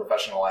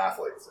professional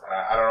athletes. And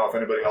I don't know if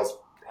anybody else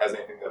has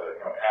anything to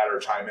add or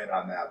chime in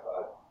on that,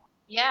 but...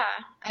 Yeah,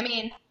 I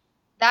mean,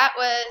 that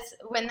was,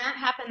 when that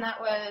happened, that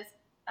was,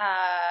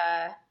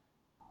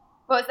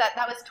 what was that?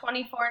 That was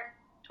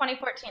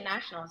 2014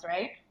 Nationals,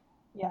 right?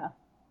 Yeah.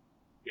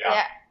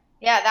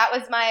 Yeah, that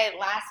was my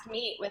last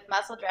meet with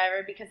Muscle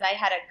Driver, because I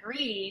had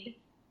agreed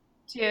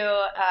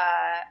to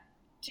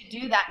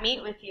do that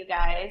meet with you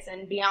guys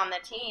and be on the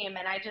team.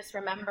 And I just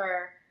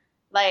remember,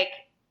 like,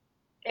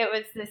 it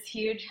was this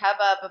huge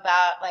hubbub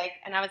about, like,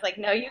 and I was like,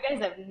 no, you guys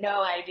have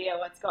no idea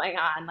what's going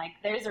on. Like,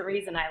 there's a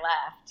reason I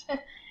left,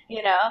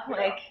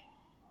 like,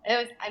 it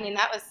was, I mean,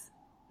 that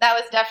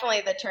was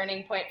definitely the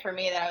turning point for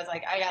me, that I was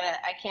like,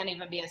 I can't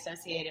even be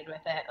associated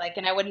with it. Like,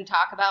 and I wouldn't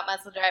talk about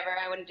Muscle Driver.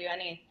 I wouldn't do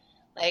any,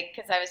 like,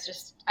 cause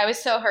I was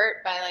so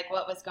hurt by like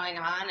what was going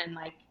on, and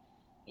like,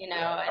 and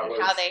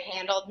how they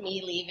handled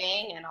me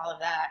leaving and all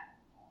of that.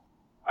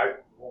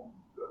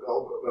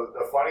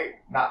 The funny,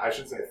 not, I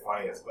should say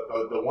funniest, but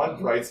the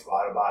one bright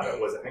spot about it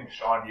was, I think,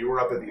 Sean, you were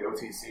up at the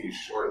OTC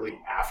shortly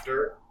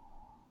after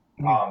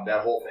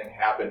that whole thing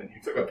happened, and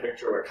you took a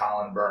picture with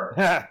Colin Byrne.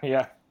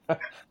 Yeah. And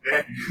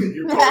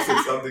you posted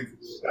something to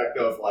the effect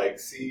of, like,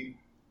 see,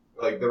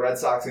 like, the Red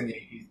Sox and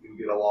Yankees do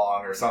get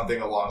along, or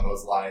something along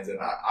those lines, and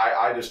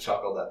I just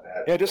chuckled at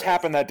that. Yeah, it just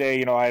happened that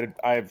day. I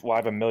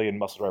have a million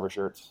Muscle Driver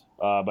shirts,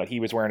 but he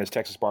was wearing his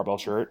Texas Barbell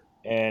shirt,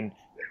 and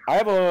I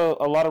have a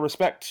lot of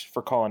respect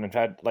for Colin. I've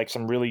had like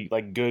some really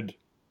like good,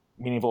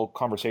 meaningful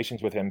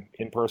conversations with him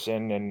in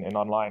person and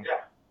online.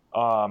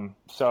 Yeah.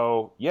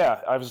 So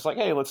yeah, I was just like,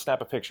 hey, let's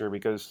snap a picture,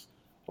 because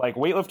like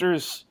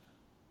weightlifters,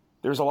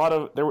 there was a lot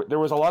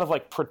of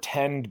like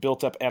pretend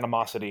built up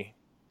animosity.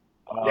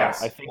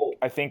 Yes.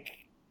 I think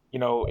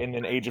in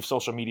an age of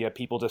social media,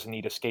 people just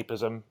need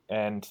escapism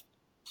and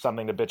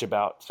something to bitch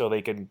about, so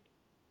they can,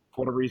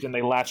 for whatever reason,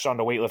 they latched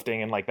onto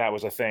weightlifting and like that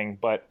was a thing.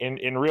 But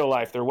in real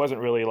life, there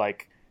wasn't really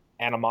like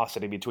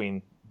animosity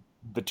between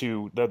the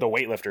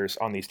weightlifters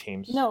on these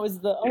teams. No, it was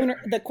the owner,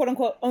 the quote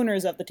unquote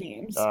owners of the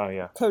teams. Oh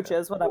yeah,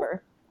 coaches,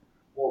 whatever.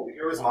 Well,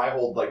 here was my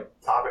whole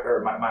topic,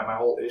 or my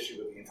whole issue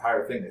with the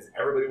entire thing is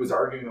everybody was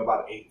arguing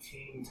about a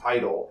team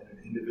title in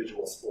an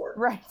individual sport.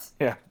 Right.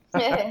 Yeah.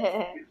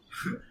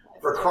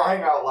 For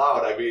crying out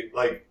loud, I mean,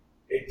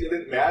 it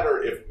didn't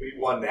matter if we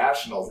won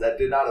nationals. That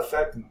did not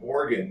affect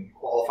Morgan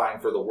qualifying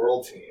for the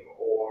world team,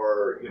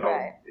 or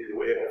Right.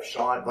 if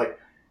Sean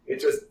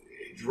it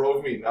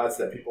drove me nuts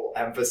that people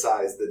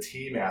emphasize the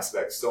team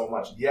aspect so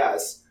much.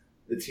 Yes,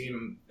 the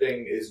team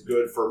thing is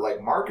good for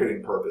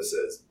marketing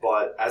purposes,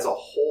 but as a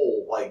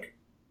whole,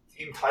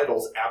 team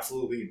titles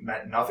absolutely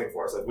meant nothing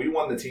for us. We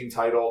won the team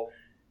title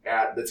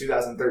at the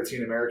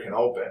 2013 American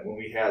Open when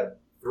we had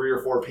 3 or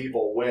 4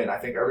 people win. I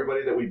think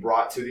everybody that we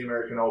brought to the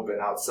American Open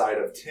outside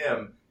of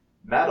Tim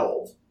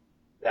medaled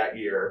that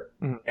year,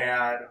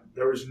 and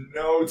there was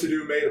no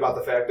to-do made about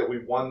the fact that we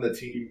won the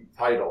team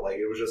title.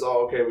 It was just,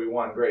 oh, okay, we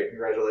won, great,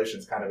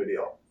 congratulations, kind of a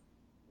deal.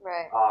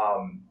 Right.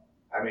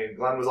 I mean,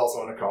 Glenn was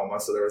also in a coma,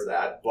 so there was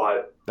that,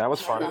 but... That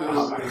was fun.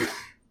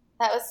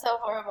 That was so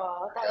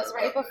horrible. That was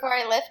right before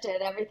I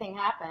lifted. Everything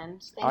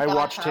happened. Thank I God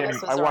watched Travis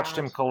him. was I watched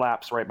around. him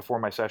collapse right before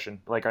my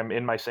session. I'm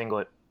in my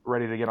singlet,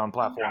 ready to get on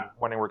platform,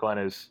 wondering where Glenn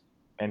is,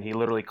 and he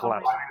literally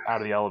collapsed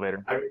out of the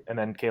elevator. And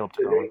then Caleb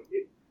took over.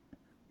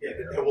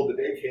 The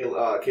day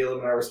Caleb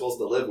and I were supposed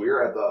to live, we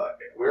were at the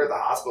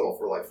hospital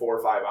for 4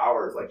 or 5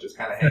 hours, just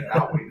kind of hanging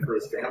out, waiting for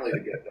his family to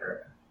get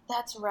there.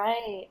 That's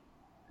right.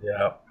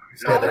 Yeah.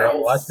 That there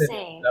was I stayed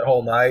insane. that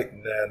whole night,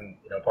 and then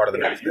part of the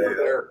next day.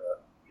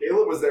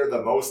 Caleb was there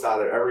the most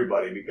out of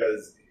everybody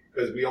because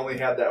we only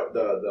had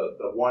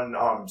the one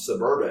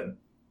Suburban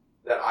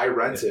that I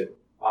rented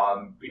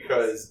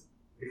because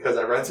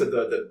I rented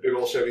the big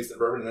old Chevy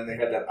Suburban, and then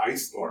they had that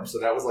ice storm, so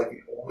that was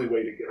the only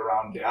way to get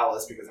around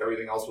Dallas because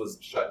everything else was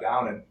shut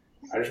down. And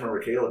I just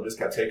remember Caleb just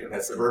kept taking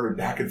that Suburban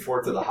back and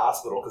forth to the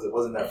hospital because it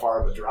wasn't that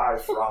far of a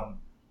drive from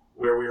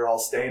where we were all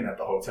staying at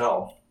the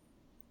hotel.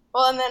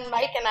 Well, and then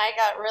Mike and I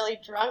got really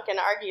drunk and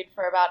argued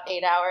for about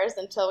 8 hours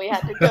until we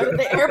had to go to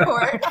the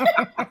airport.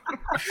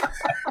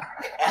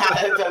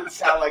 That doesn't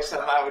sound like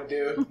something I would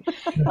do.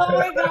 Oh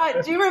my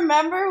God. Do you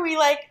remember we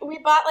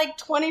bought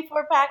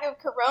 24 pack of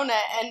Corona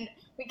and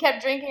we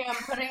kept drinking them,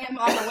 putting them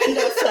on the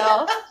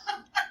windowsill.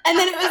 And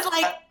then it was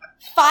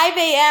 5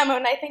 a.m.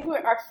 and I think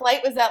our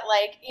flight was at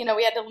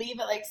we had to leave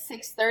at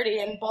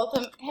 6:30, and both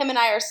him and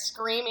I are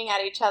screaming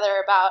at each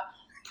other about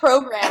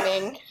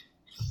programming.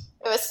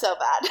 It was so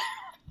bad.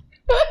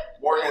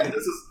 Morgan,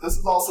 this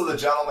is also the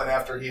gentleman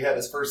after he had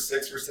his first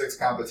 6x6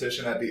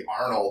 competition at the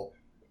Arnold,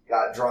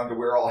 got drunk and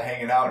we were all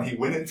hanging out, and he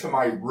went into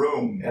my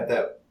room at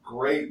that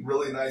great,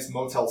 really nice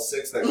Motel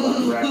 6 that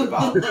Glenn bragged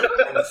about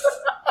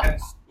and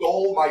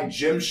stole my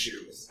gym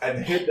shoes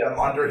and hid them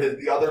under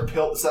the other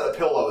set of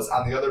pillows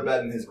on the other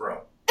bed in his room.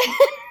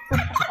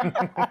 I locked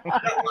down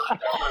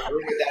my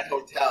room at that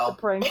hotel.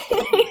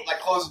 I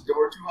closed the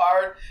door too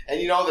hard, and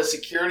the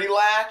security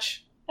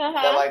latch. Uh-huh.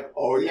 That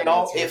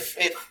if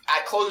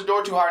I closed the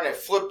door too hard and it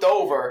flipped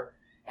over,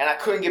 and I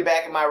couldn't get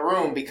back in my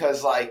room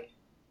because I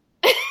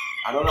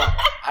don't know.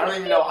 I don't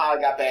even know how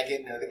I got back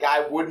in there.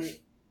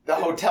 The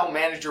hotel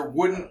manager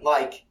wouldn't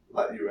let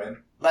you in.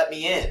 Let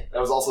me in.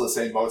 That was also the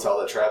same motel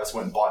that Travis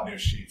went and bought new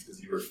sheets because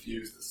he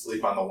refused to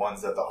sleep on the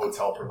ones that the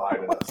hotel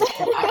provided us.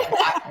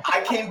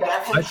 I came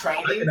back from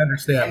training. I can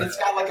understand. And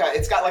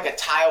it's got a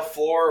tile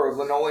floor or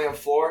linoleum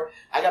floor.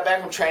 I got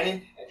back from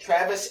training, and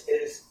Travis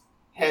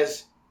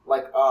has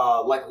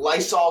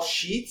Lysol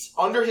sheets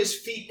under his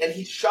feet, and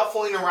he's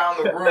shuffling around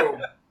the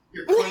room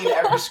to clean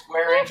every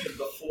square inch of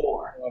the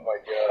floor. Oh my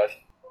gosh!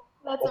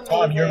 That's Well, amazing.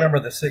 Tom, you remember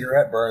the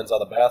cigarette burns on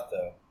the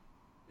bathtub?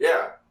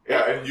 Yeah,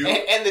 and you.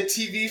 And the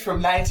TV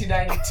from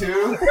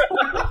 1992.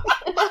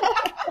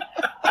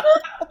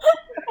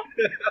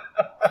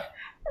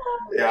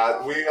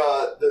 Yeah,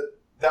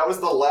 that was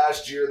the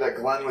last year that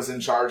Glenn was in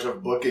charge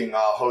of booking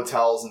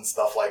hotels and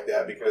stuff like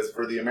that, because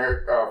for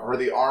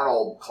the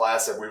Arnold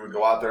Classic, we would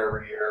go out there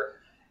every year,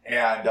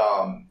 and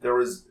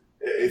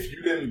if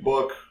you didn't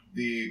book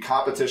the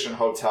competition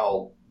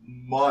hotel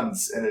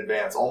months in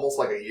advance, almost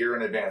a year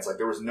in advance,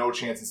 there was no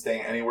chance in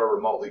staying anywhere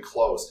remotely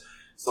close.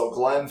 So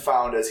Glenn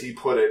found, as he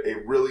put it,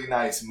 a really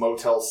nice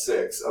Motel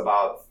 6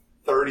 about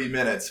 30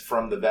 minutes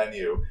from the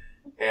venue,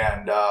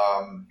 and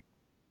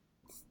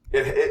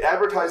it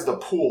advertised a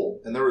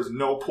pool, and there was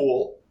no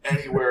pool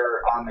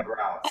anywhere on the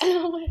grounds.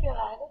 Oh my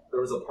God.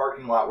 There was a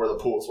parking lot where the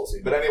pool was supposed to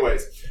be. But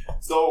anyways,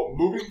 so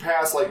moving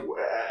past,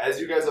 as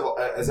you guys have,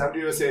 as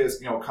MDUSA has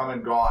come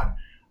and gone,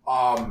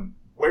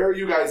 where are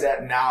you guys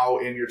at now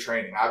in your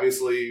training?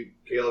 Obviously,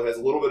 Caleb has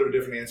a little bit of a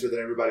different answer than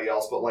everybody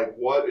else, but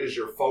what is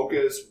your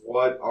focus?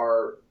 What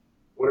are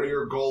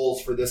your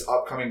goals for this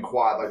upcoming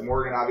quad?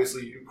 Morgan,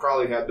 obviously, you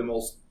probably had the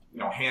most,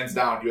 hands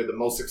down, you had the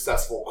most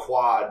successful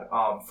quad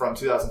from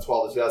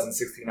 2012 to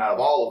 2016 out of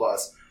all of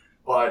us.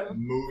 But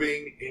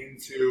moving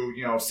into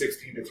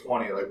 16 to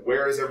 20,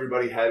 where is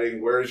everybody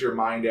heading? Where is your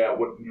mind at?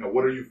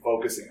 What are you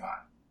focusing on?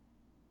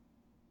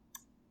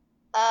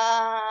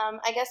 I'll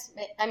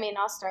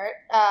start.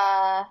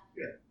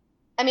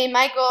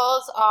 My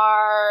goals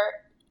are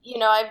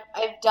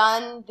I've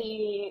done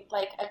the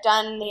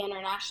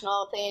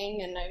international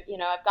thing, and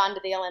I've gone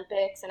to the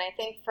Olympics, and I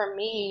think for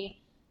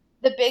me,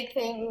 the big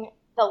thing,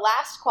 the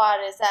last quad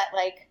is that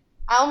like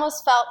I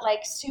almost felt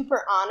like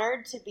super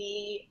honored to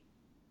be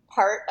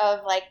part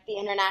of like the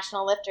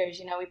international lifters.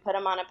 We put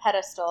them on a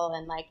pedestal,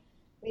 and like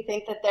we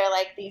think that they're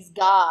like these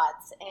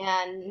gods,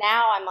 and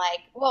now I'm like,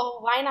 well,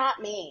 why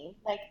not me?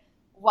 Like,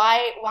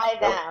 why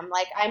them?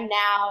 Like,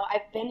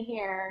 I've been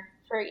here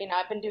for,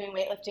 I've been doing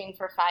weightlifting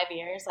for 5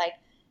 years. Like,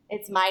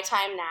 it's my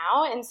time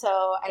now. And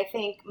so I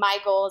think my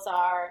goals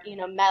are,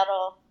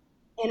 medal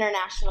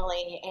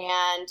internationally,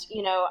 and,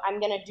 I'm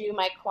going to do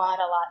my quad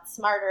a lot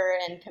smarter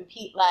and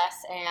compete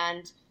less,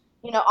 and,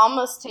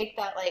 almost take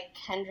that like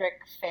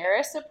Kendrick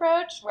Ferris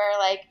approach where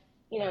like,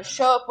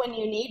 show up when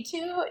you need to,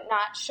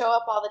 not show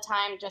up all the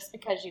time just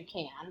because you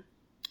can.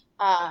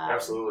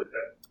 Absolutely.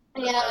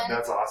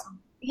 That's awesome.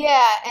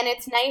 Yeah, and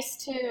it's nice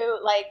to,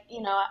 like,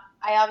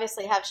 I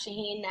obviously have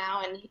Shaheen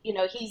now, and,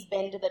 he's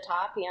been to the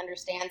top. He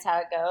understands how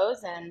it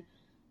goes, and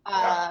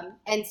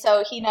and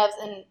so he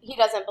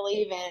doesn't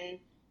believe in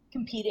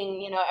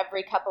competing,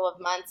 every couple of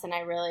months, and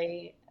I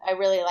really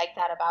like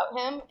that about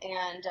him.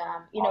 And,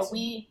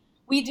 awesome.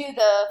 We do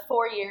the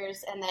 4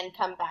 years and then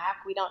come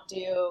back. We don't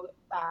do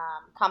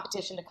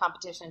competition to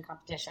competition.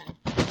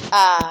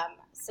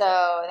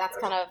 So that's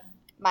kind of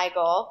my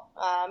goal.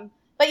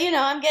 But,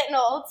 I'm getting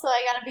old, so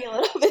I got to be a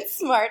little bit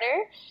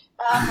smarter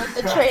with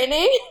the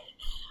training.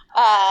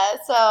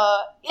 So,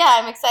 yeah,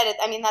 I'm excited.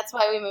 I mean, that's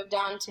why we moved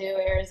down to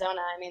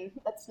Arizona. I mean,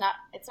 it's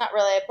not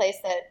really a place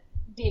that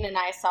Dean and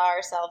I saw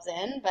ourselves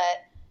in.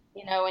 But,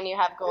 when you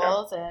have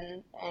goals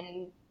and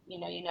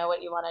you know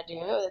what you want to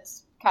do,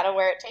 it's kind of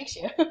where it takes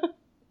you.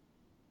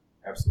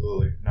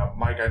 Absolutely. Now,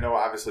 Mike, I know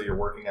obviously you're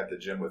working at the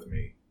gym with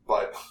me,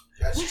 but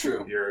that's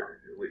true.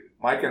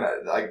 Mike and I,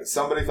 like,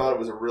 somebody thought it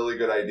was a really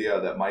good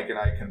idea that Mike and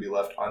I can be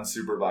left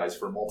unsupervised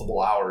for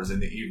multiple hours in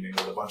the evening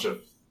with a bunch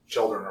of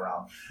children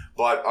around.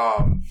 But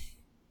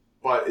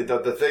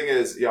the thing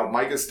is,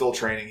 Mike is still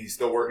training. He's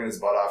still working his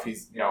butt off.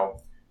 He's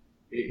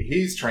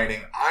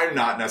training. I'm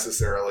not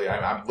necessarily.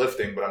 I'm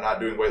lifting, but I'm not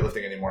doing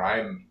weightlifting anymore.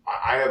 I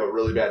have a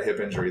really bad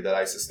hip injury that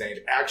I sustained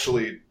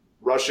actually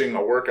rushing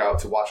a workout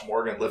to watch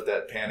Morgan lift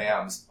at Pan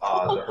Am's,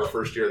 her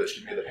first year that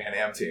she made the Pan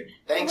Am team.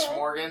 Thanks,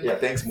 Morgan. Yeah,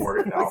 thanks,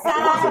 Morgan. No,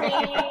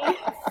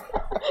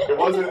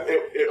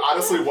 it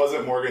honestly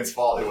wasn't Morgan's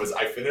fault. It was,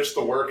 I finished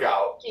the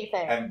workout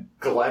and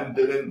Glenn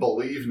didn't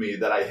believe me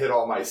that I hit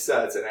all my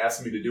sets and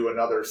asked me to do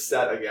another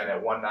set again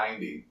at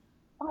 190.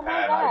 Oh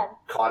my God.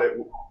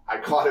 I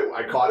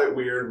caught it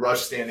weird,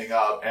 rushed standing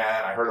up,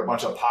 and I heard a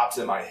bunch of pops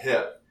in my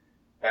hip.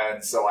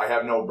 And so I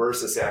have no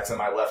bursa sacs in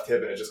my left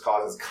hip, and it just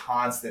causes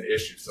constant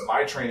issues. So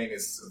my training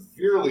is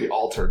severely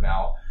altered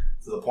now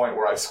to the point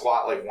where I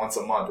squat like once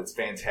a month. It's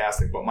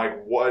fantastic. But Mike,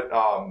 what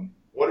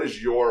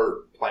is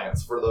your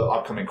plans for the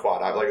upcoming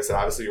quad? Like I said,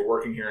 obviously you're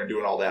working here and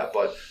doing all that,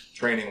 but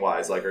training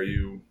wise, like, I know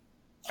you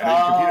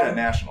competed at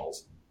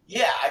nationals.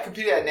 Yeah, I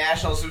competed at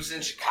nationals. It was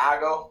in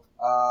Chicago,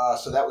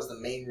 so that was the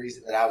main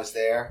reason that I was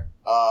there.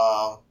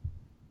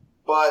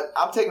 But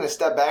I'm taking a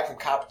step back from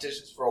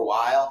competitions for a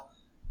while.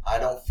 I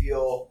don't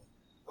feel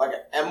like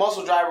at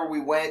Muscle Driver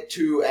we went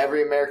to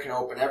every American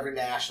Open, every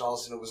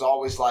Nationals, and it was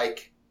always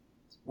like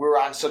we were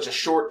on such a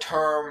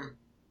short-term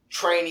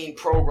training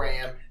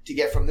program to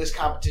get from this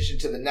competition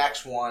to the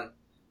next one.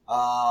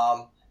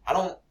 I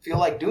don't feel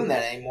like doing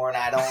that anymore, and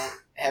I don't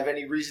have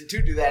any reason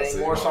to do that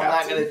anymore, so I'm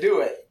not going to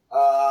do it.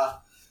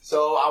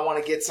 So I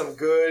want to get some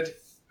good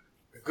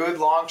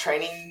long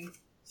training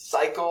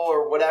cycle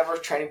or whatever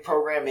training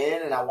program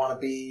in, and I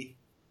want to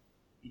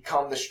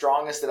become the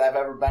strongest that I've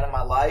ever been in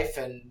my life,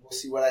 and we'll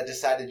see what I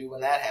decide to do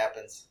when that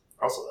happens.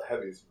 Also, the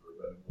heaviest you've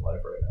ever been in your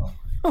life right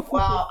now.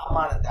 Well, I'm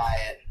on a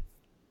diet.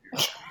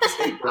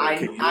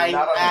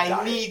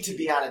 I need to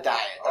be on a diet.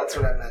 That's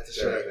what I meant to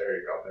say. There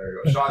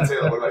you go. Sean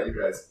Taylor, what about you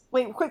guys?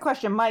 Wait, quick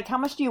question, Mike. How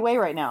much do you weigh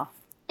right now?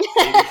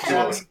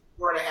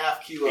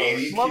 74.5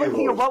 kilos.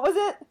 What was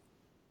it?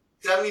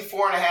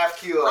 74.5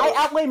 kilos. I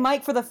outweighed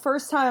Mike for the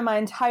first time in my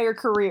entire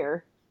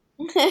career.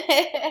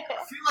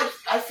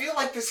 I feel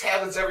like this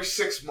happens every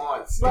 6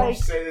 months. Like,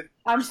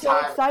 I'm so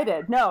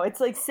excited. No, it's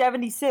like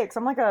 76.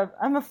 I'm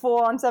a full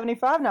on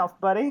 75 now,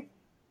 buddy.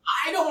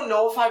 I don't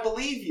know if I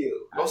believe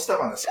you. Don't step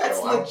on the scale.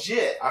 That's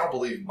legit. I don't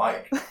believe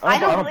Mike. I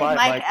don't believe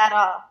Mike at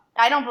all.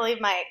 I don't believe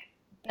Mike.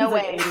 No He's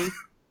way. Like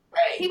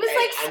he was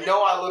like. I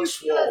know I look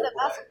swole.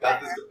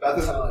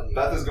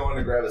 Beth is going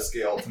to grab a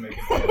scale to make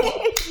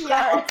it.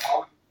 Yeah.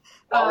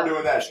 While we're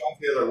doing that, Sean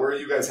Taylor, where are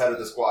you guys headed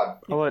the squad?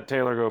 I'll let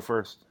Taylor go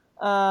first.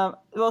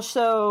 Well,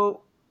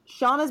 so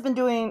Sean has been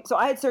doing. So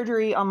I had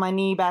surgery on my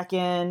knee back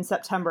in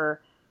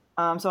September.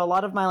 So a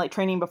lot of my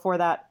training before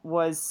that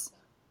was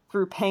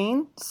through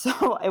pain,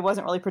 so it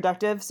wasn't really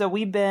productive. So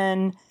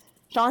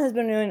Sean has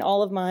been doing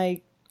all of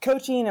my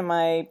coaching and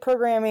my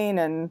programming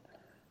and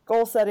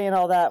goal setting and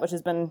all that, which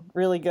has been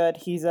really good.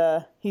 He's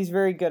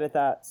very good at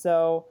that.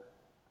 So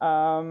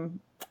I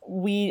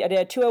did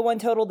a 201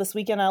 total this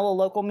weekend at a little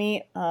local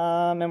meet,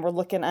 and we're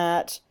looking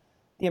at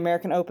the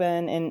American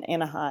Open in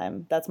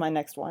Anaheim. That's my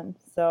next one.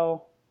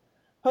 So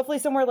hopefully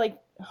somewhere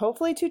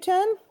hopefully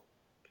 210.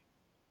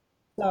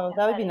 So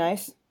that would be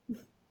nice.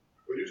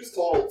 Well, you just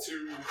totaled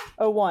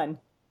 201.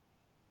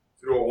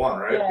 201,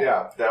 right?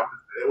 Yeah. That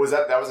was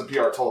a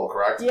PR total,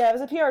 correct? Yeah, it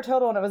was a PR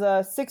total, and it was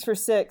a 6 for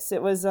 6.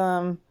 It was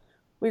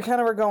we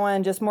kind of were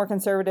going just more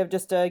conservative,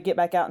 just to get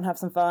back out and have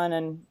some fun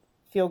and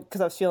feel,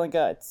 because I was feeling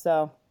good.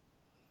 So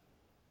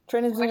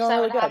training's been going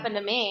really good. That would happen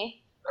to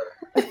me.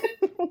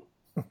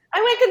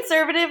 I went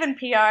conservative and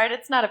PR'd.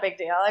 It's not a big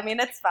deal. I mean,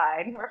 it's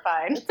fine. We're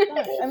fine.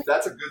 Well,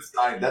 that's a good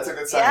sign. That's a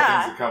good sign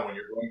of things to come when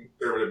you're going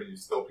conservative and you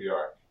still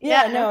PR.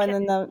 Yeah, no, and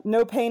then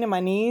no pain in my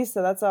knees,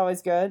 so that's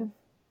always good.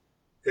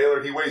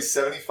 Taylor, he weighs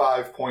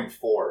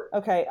 75.4.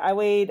 Okay, I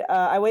weighed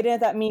in at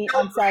that meet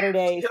on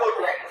Saturday.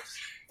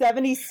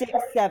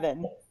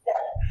 76.7.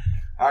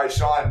 All right,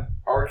 Sean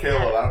or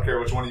Caleb, I don't care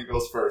which one of you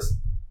goes first.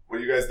 What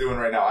are you guys doing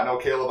right now? I know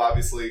Caleb,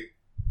 obviously,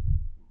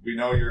 we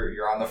know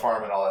you're on the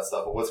farm and all that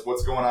stuff, but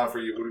what's going on for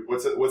you?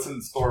 What's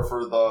in store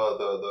for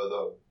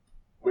the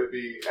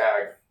Whitby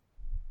Ag?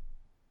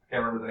 I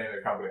can't remember the name of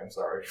the company. I'm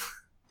sorry.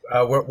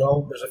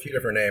 Well, there's a few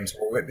different names.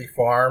 We're Whitby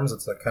Farms.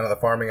 It's kind of the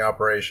farming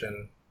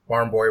operation.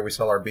 Farm Boy, we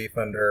sell our beef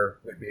under.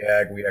 Whitby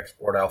Ag, we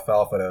export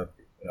alfalfa to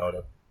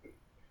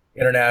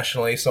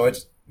internationally. So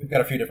we've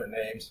got a few different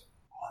names.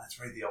 Oh, that's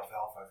right, the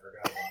alfalfa. I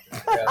forgot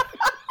about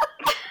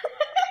that.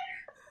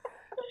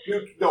 Yeah.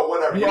 No,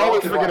 whatever. You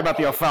always forget about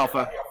the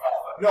alfalfa.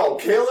 No,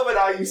 Caleb and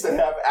I used to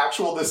have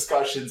actual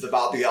discussions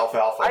about the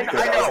alfalfa.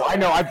 I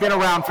know. I've been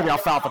around for the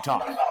alfalfa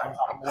talk.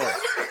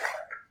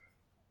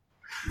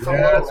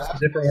 Yeah, it's just a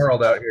different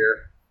world out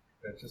here.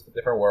 It's just a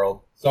different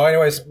world. So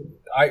anyways,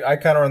 I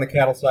kind of run the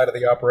cattle side of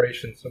the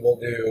operation, so we'll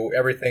do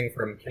everything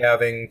from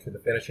calving to the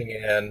finishing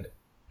end,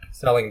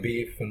 selling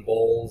beef and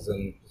bulls,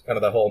 and just kind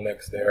of the whole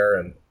mix there.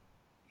 And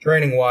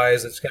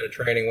training-wise, it's kind of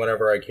training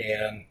whenever I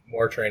can,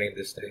 more training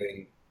to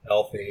stay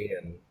healthy,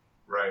 and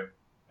right.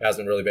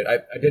 Hasn't really been. I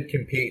did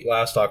compete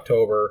last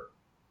October.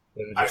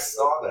 I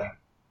saw that.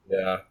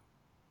 Yeah.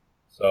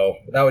 So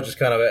that was just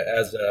kind of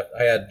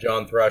I had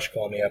John Thrush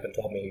call me up and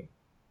told me he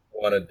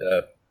wanted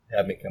to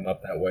have me come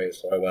up that way,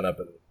 so I went up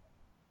and.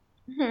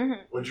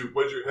 What'd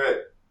you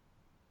hit?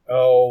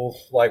 Oh,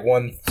 like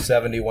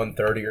 170,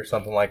 130 or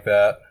something like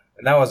that.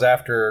 And that would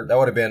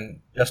have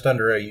been just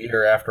under a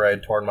year after I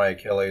had torn my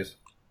Achilles.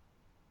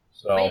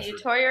 So. Wait, you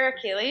tore your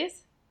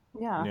Achilles?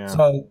 Yeah.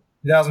 So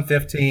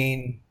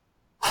 2015.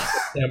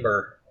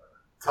 September.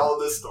 Tell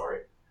this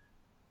story.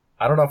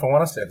 I don't know if I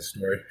want to say the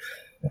story.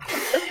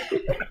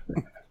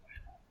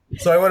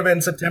 So it would have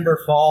been September,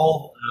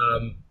 fall.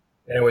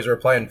 Anyways, we were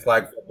playing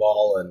flag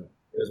football, and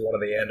it was one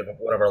of the end of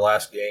one of our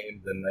last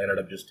games, and I ended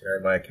up just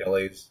tearing my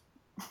Achilles.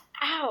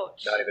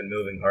 Ouch. Not even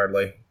moving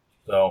hardly.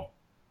 So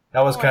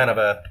that was kind of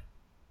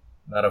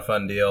not a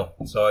fun deal.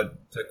 So it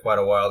took quite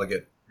a while to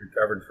get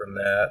recovered from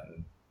that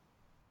and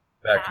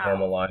back to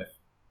normal life.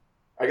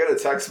 I got a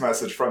text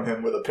message from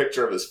him with a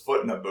picture of his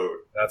foot in a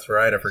boot. That's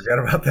right. I forgot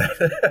about that.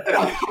 And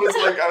I was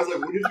like,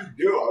 what did you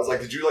do? I was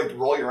like, did you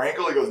roll your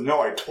ankle? He goes,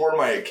 no, I tore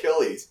my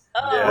Achilles. Oh.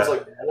 I was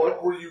like,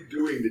 what were you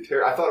doing to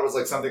tear? I thought it was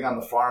like something on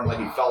the farm, like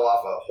he fell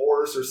off a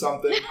horse or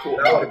something. Cool.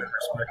 That would have been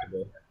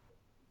respectable.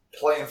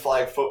 Playing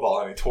flag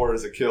football and he tore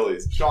his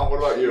Achilles. Sean, what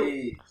about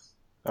you?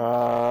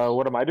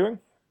 What am I doing?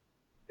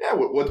 Yeah.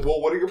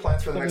 What are your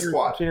plans for the next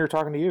squad? Senior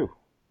talking to you.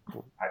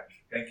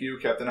 Thank you,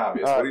 Captain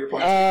Obvious. What are your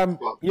plans?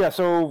 Yeah,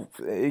 so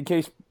in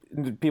case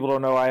people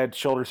don't know, I had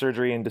shoulder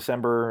surgery in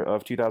December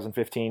of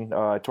 2015.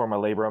 I tore my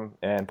labrum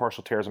and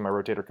partial tears in my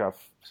rotator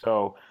cuff.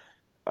 So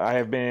I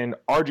have been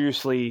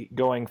arduously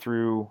going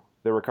through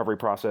the recovery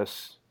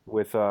process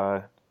with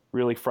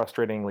really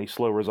frustratingly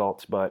slow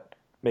results, but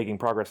making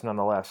progress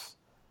nonetheless.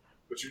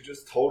 What you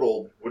just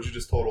totaled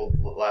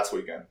last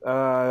weekend?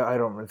 I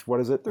don't. What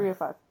is it?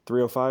 305.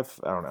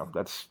 305. I don't know.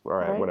 That's all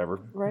right. Whatever.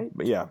 Right.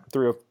 But yeah,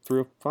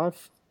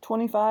 305.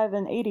 25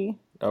 and 80.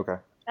 Okay.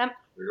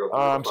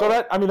 So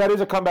that is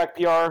a comeback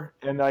PR,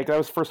 and that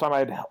was the first time I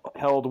had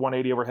held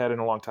 180 overhead in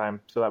a long time,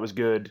 so that was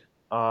good.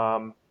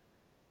 That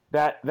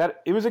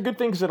it was a good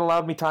thing because it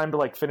allowed me time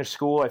to finish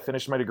school. I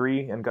finished my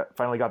degree and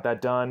finally got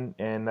that done,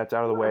 and that's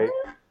out of the way.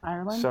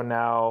 Ireland. So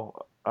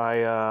now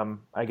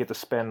I get to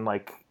spend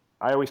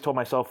I always told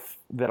myself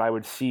that I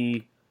would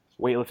see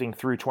weightlifting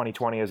through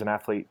 2020 as an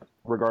athlete,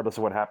 regardless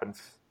of what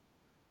happens.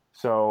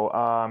 So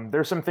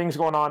there's some things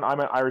going on.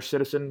 I'm an Irish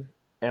citizen,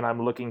 and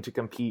I'm looking to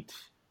compete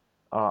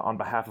on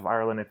behalf of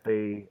Ireland if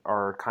they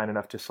are kind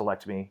enough to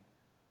select me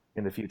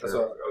in the future.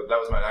 So that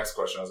was my next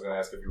question. I was going to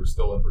ask if you were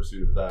still in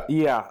pursuit of that.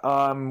 Yeah.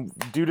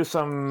 Due to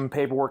some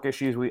paperwork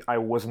issues, I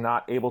was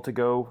not able to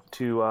go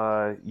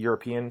to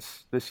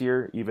Europeans this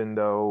year, even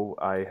though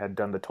I had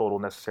done the total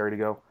necessary to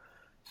go.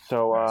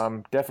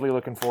 So definitely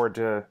looking forward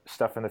to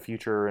stuff in the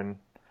future and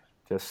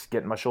just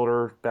getting my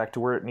shoulder back to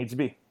where it needs to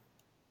be.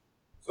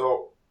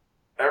 So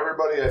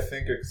everybody, I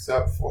think,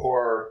 except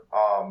for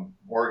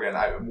Morgan.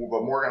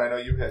 But Morgan, I know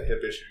you had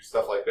hip issues,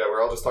 stuff like that.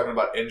 We're all just talking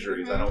about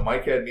injuries. I know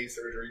Mike had knee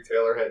surgery.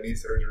 Taylor had knee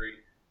surgery.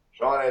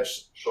 Sean had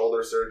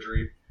shoulder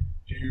surgery.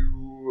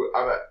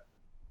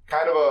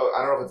 kind of a,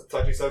 I don't know if it's a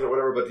touchy subject or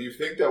whatever, but do you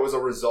think that was a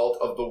result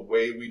of the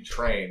way we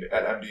trained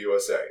at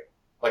MDUSA?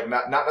 Like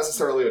not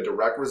necessarily a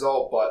direct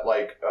result, but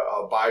like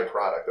a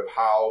byproduct of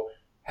how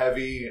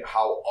heavy,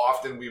 how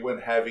often we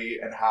went heavy,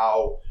 and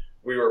how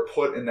we were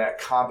put in that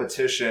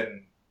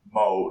competition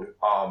mode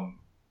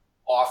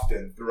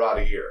often throughout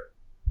a year.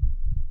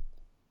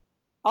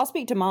 I'll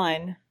speak to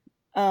mine.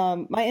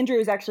 My injury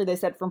was actually, they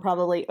said, from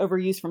probably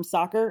overuse from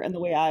soccer and the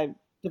way I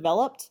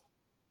developed.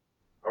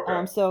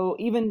 Okay. So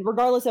even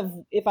regardless of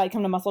if I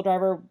come to Muscle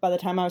Driver, by the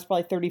time I was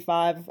probably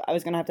 35, I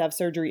was going to have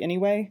surgery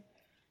anyway.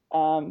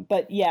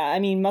 But yeah, I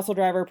mean, Muscle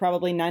Driver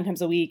probably 9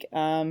 times a week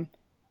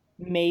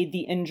made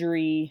the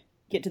injury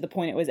get to the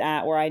point it was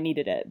at where I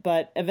needed it.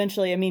 But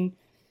eventually, I mean,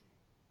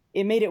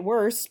 it made it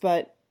worse,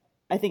 but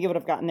I think it would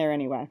have gotten there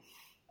anyway.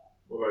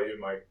 What about you,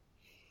 Mike?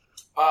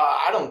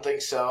 I don't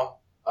think so.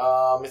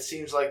 It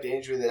seems like the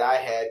injury that I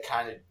had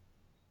kind of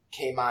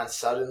came on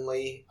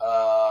suddenly.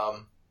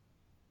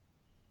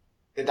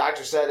 The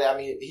doctor said, I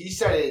mean, he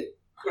said it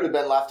could have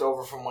been left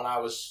over from when I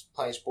was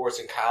playing sports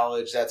in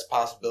college. That's a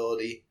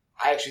possibility.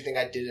 I actually think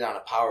I did it on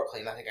a power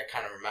clean. I think I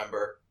kind of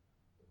remember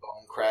the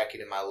bone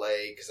cracking in my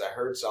leg because I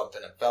heard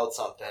something and felt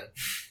something.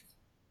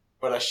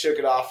 But I shook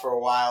it off for a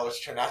while,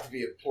 which turned out to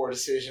be a poor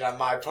decision on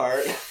my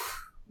part.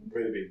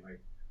 Maybe, Mike.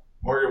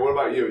 Morgan, what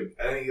about you?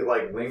 Any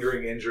like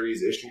lingering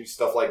injuries, issues,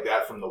 stuff like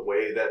that from the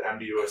way that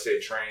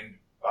MDUSA trained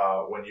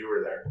when you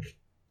were there?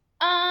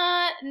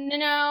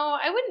 No,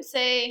 I wouldn't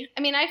say.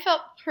 I mean, I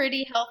felt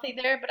pretty healthy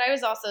there, but I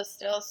was also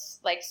still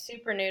like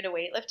super new to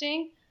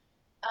weightlifting.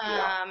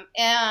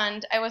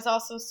 And I was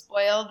also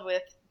spoiled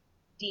with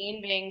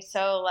Dean being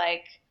so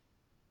like,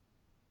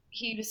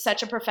 he was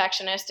such a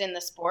perfectionist in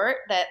the sport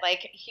that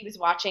like he was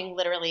watching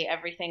literally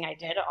everything I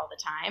did all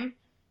the time.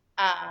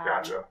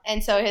 Gotcha.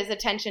 And so his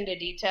attention to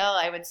detail,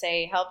 I would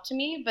say, helped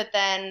me. But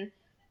then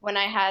when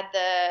I had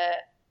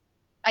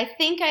I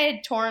think I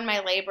had torn my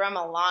labrum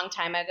a long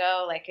time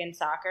ago, like in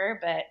soccer,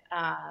 but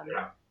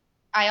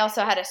I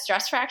also had a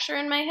stress fracture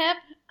in my hip.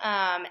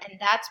 And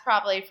that's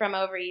probably from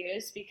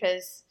overuse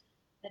because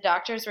the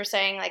doctors were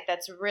saying like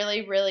that's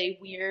really, really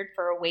weird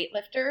for a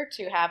weightlifter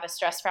to have a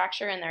stress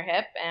fracture in their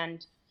hip.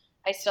 And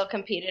I still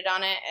competed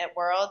on it at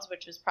Worlds,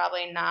 which was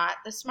probably not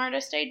the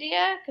smartest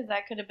idea because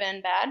that could have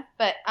been bad.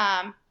 But,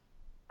 I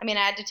mean,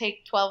 I had to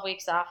take 12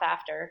 weeks off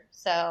after.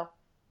 So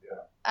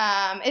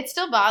it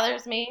still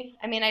bothers me.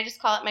 I mean, I just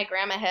call it my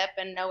grandma hip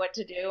and know what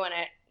to do when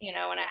it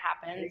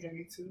happens.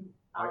 Me too.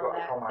 I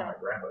call mine my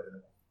grandma.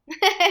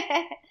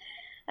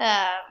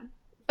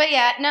 But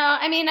yeah, no,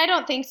 I mean, I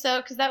don't think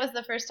so because that was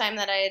the first time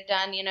that I had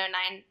done,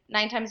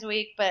 nine times a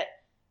week. But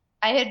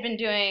I had been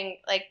doing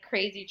like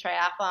crazy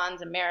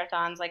triathlons and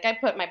marathons. Like I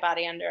put my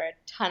body under a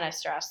ton of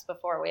stress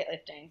before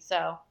weightlifting.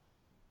 So,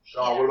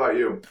 Sean, what about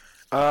you?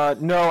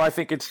 No, I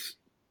think it's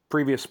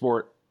previous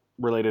sport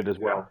related as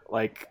well. Yeah.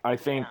 Like I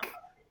think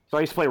so.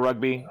 I used to play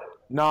rugby,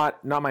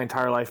 not my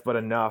entire life, but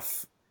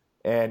enough.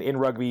 And in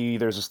rugby,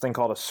 there's this thing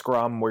called a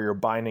scrum where you're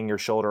binding your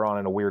shoulder on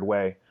in a weird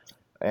way.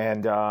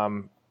 And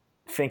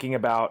thinking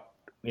about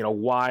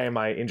why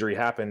my injury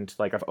happened,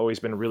 like I've always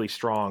been really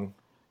strong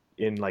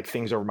in like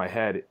things over my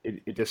head.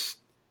 It just,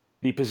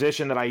 the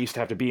position that I used to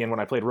have to be in when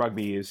I played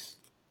rugby is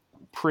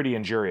pretty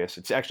injurious.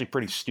 It's actually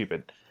pretty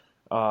stupid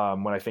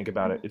when I think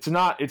about it.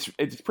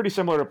 It's pretty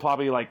similar to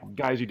probably like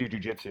guys who do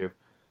jujitsu.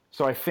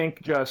 So I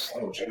think just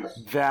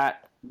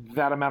that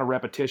amount of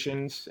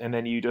repetitions, and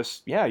then you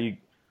just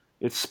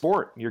it's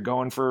sport. You're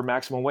going for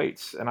maximum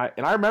weights, and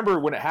I remember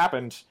when it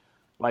happened.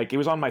 Like, it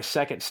was on my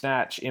second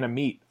snatch in a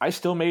meet. I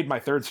still made my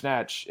third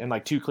snatch and,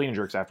 like, 2 clean and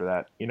jerks after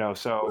that,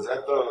 so... Was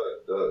that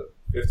the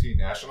 15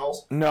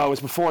 Nationals? No, it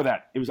was before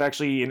that. It was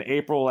actually in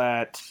April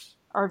at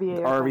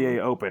RVA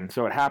Open.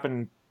 So it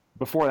happened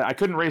before that. I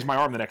couldn't raise my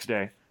arm the next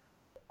day.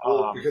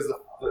 Well, because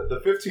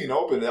the 15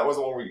 Open, that was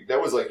the one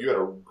that was like you had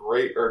a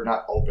great, or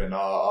not Open,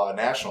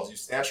 Nationals. You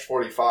snatched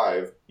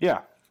 45. Yeah.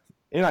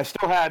 And I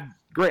still had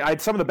I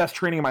had some of the best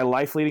training in my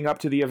life leading up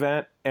to the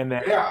event. And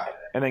then... Yeah.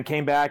 And then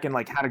came back and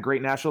like had a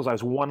great nationals. I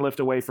was 1 lift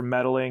away from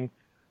medaling.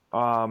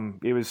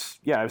 It was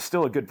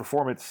still a good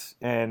performance,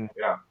 and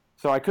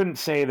so I couldn't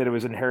say that it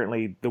was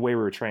inherently the way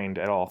we were trained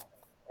at all.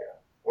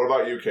 What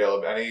about you,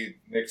 Caleb? Any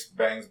nicks,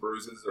 bangs,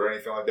 bruises, or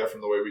anything like that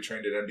from the way we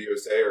trained at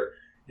MDUSA? Or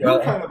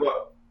kind of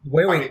the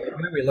way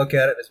we look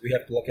at it is we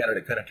have to look at it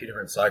at kind of 2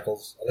 different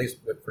cycles. At least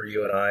for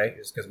you and I,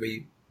 is because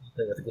we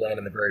played with Glenn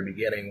in the very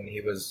beginning when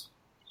he was,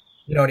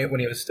 when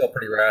he was still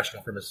pretty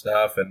rational from his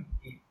stuff, and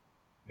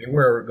we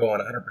were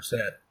going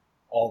 100%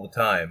 all the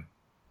time.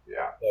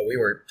 Yeah. So we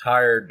were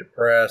tired,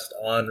 depressed,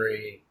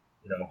 ornery,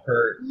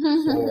 hurt,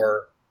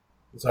 sore.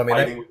 So I mean,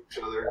 that went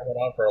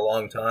on for a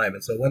long time.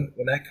 And so when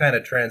that kind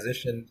of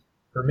transitioned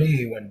for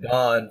me, when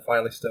Don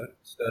finally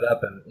stood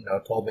up and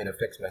told me to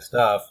fix my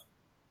stuff,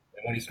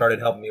 and when he started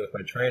helping me with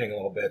my training a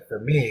little bit, for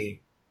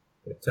me,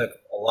 it took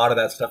a lot of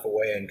that stuff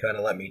away and kind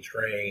of let me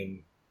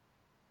train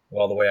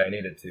the way I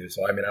needed to.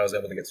 So I mean, I was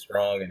able to get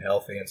strong and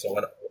healthy. And so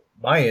when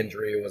my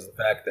injury was the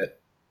fact that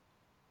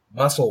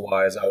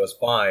muscle-wise, I was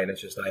fine.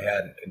 It's just I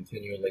hadn't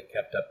continually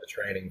kept up the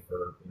training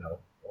for,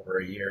 a over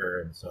a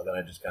year, and so then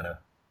I just kind of,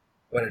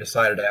 when I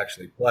decided to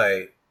actually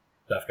play,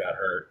 stuff got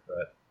hurt.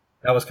 But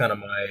that was kind of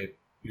my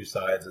two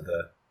sides of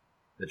the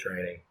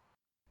training.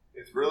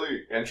 It's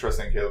really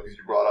interesting, Caleb, because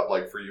you brought up,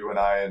 like, for you and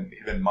I and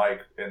even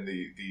Mike in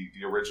the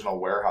original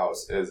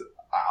warehouse, is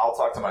I'll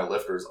talk to my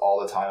lifters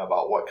all the time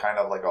about what kind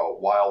of like a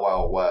Wild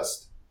Wild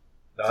West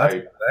That's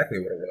exactly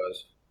what it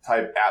was.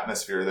 Type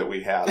atmosphere that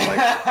we had. Like,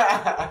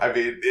 I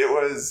mean,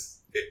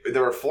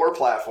 there were 4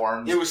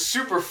 platforms. It was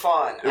super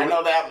fun. I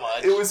know that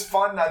much. It was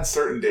fun on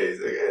certain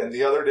days, and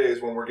the other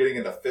days when we're getting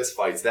into fist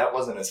fights, that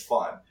wasn't as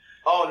fun.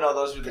 Oh no,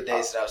 those were the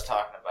days that I was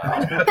talking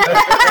about.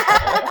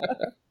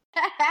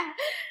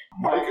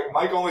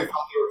 Mike only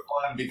thought they were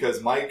fun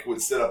because Mike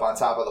would sit up on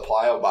top of the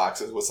plyo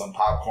boxes with some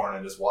popcorn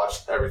and just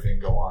watch everything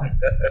go on.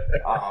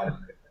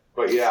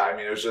 But yeah, I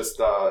mean, it was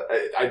just,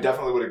 I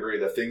definitely would agree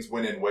that things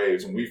went in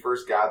waves. When we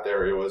first got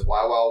there, it was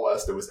Wild Wild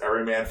West. It was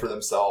every man for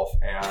themselves.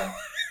 And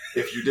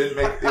if you didn't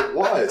make, it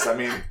was, I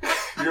mean,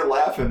 you're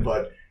laughing,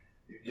 but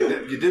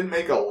you didn't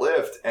make a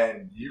lift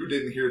and you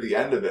didn't hear the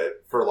end of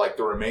it for like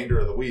the remainder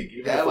of the week.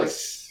 Even that if,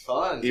 was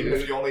fun. Even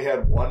if you only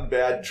had one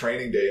bad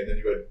training day and then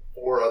you had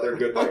 4 other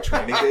good like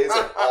training days,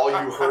 like all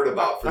you heard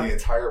about for the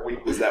entire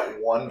week was that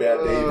one bad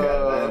day you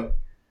had. And then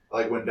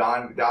like when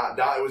Don,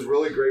 it was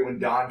really great when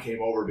Don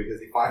came over because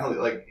he finally,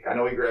 like, I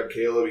know he grabbed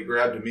Caleb, he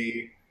grabbed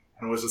me,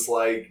 and was just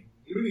like,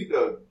 you need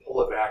to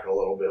pull it back a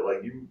little bit.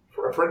 Like,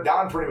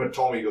 Don pretty much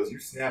told me, he goes, you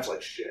snatch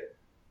like shit.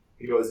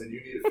 He goes, and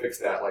you need to fix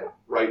that like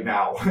right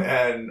now.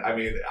 And I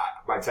mean,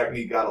 my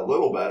technique got a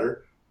little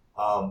better,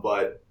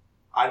 but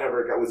I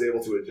never was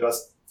able to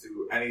adjust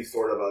to any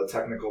sort of a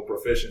technical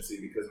proficiency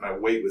because my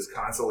weight was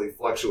constantly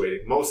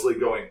fluctuating, mostly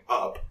going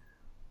up,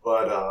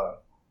 but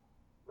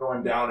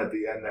going down at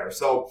the end there.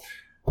 So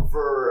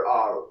for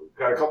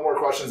got a couple more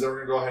questions, then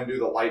we're gonna go ahead and do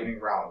the lightning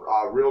round.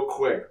 Real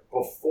quick,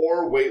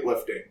 before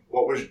weightlifting,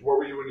 what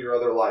were you in your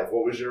other life?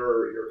 What was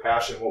your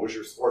passion? What was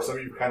your sport? Some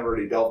of you kind of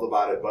already delved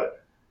about it, but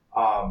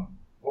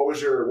what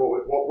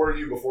were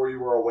you before you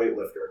were a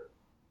weightlifter?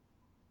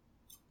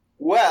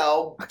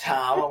 Well,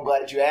 Tom, I'm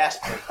glad you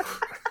asked me.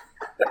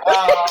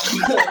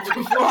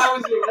 Before I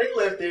was a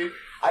weightlifter,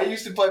 I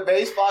used to play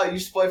baseball. I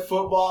used to play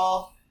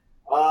football.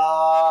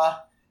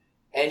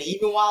 And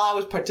even while I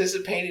was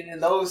participating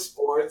in those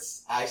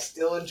sports, I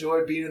still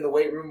enjoyed being in the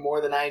weight room more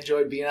than I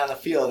enjoyed being on the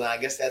field. And I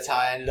guess that's how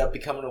I ended up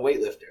becoming a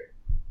weightlifter.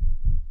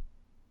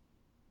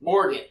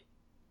 Morgan,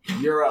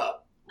 you're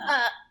up.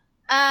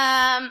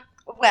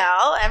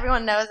 Well,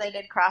 everyone knows I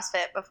did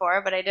CrossFit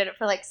before, but I did it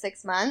for like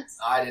 6 months.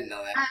 Oh, I didn't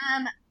know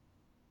that.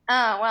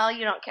 Oh, well,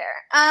 you don't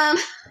care.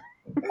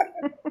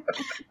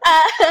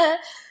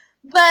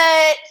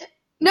 But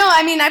no,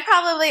 I mean,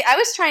 I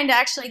was trying to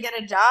actually get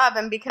a job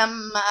and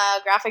become a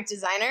graphic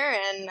designer,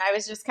 and I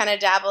was just kind of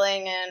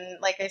dabbling in,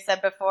 like I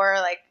said before,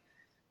 like,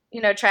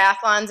 you know,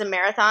 triathlons and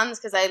marathons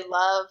because I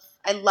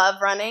love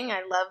running.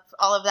 I love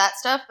all of that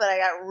stuff, but I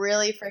got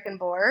really freaking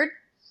bored.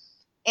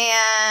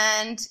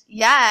 And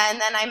yeah, and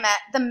then I met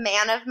the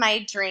man of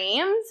my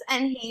dreams,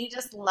 and he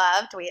just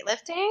loved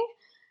weightlifting,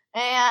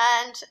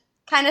 and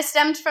kind of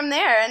stemmed from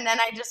there. And then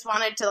I just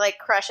wanted to like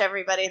crush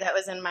everybody that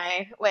was in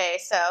my way.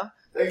 So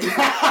Thank you.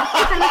 kind of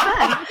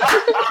fun.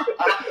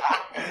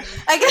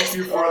 I guess. Thank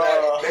you for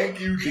that. Thank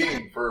you,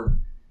 Dean, for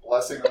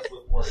blessing us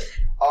with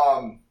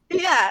Morgan.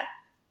 Yeah,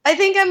 I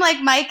think I'm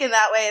like Mike in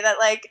that way. That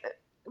like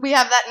we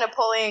have that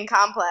Napoleon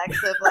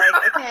complex of like,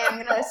 okay,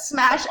 I'm gonna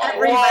smash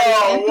everybody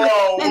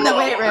in the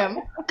weight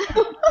room.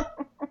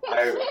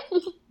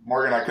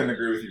 Morgan, I couldn't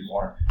agree with you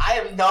more. I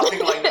am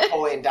nothing like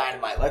Napoleon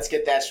Dynamite. Let's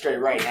get that straight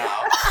right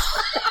now.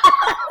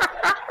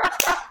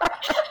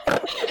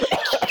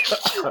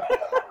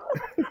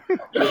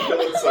 You're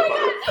killing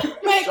somebody.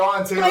 Mike,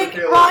 Sean Taylor, Mike,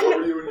 Caleb, wrong- what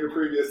were you in your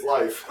previous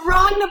life?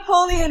 Wrong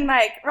Napoleon,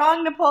 Mike.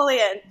 Wrong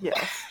Napoleon.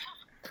 Yes.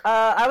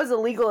 I was a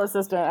legal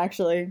assistant,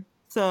 actually.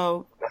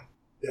 So,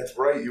 That's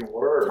right, you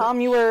were. Tom,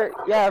 you were,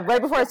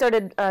 right before I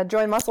started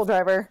Join Muscle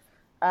Driver,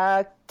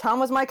 Tom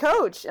was my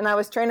coach, and I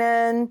was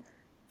training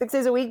 6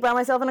 days a week by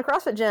myself in a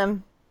CrossFit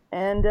gym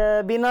and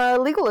being a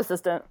legal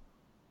assistant.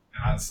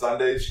 And on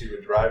Sundays, she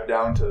would drive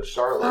down to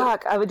Charlotte.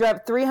 Fuck, I would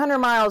drive 300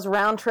 miles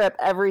round trip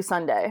every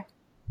Sunday.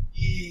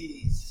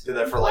 Jeez. Did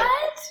that for like,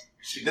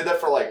 she did that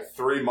for like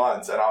 3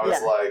 months, and I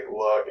was like,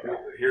 look,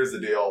 here's the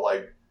deal,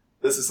 like,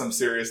 this is some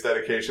serious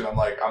dedication. I'm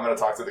like, I'm going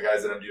to talk to the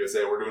guys at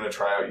MDUSA. We're doing a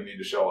tryout. You need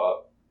to show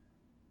up.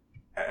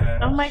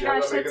 And Oh my she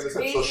ended gosh, up making that's this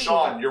crazy. So,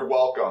 Sean, you're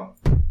welcome.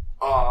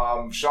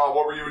 Sean,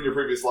 what were you in your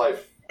previous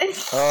life?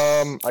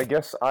 I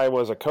guess I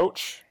was a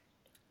coach.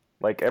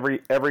 Like when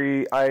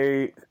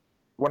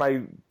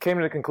I came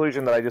to the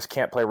conclusion that I just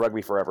can't play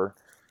rugby forever,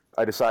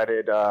 I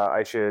decided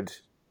I should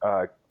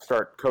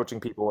start coaching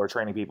people or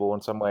training people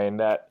in some way, and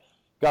that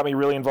got me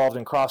really involved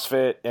in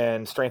CrossFit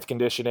and strength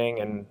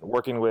conditioning and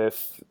working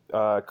with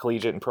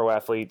collegiate and pro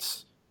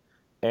athletes.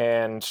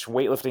 And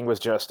weightlifting was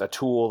just a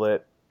tool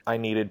that I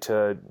needed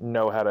to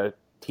know how to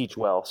teach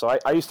well. So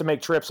I used to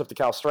make trips up to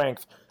Cal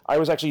Strength. I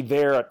was actually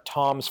there at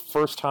Tom's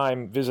first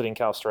time visiting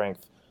Cal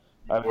Strength.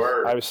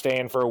 I was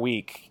staying for a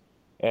week,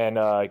 and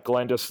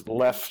Glenn just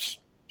left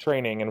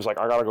training and was like,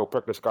 I gotta go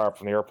pick this guy up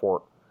from the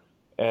airport.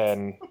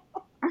 And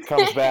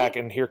comes back,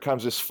 and here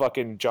comes this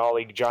fucking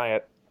jolly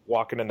giant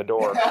walking in the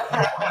door. And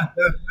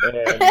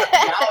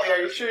Golly, are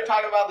you sure you're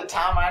talking about the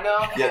Tom I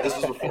know? Yeah, this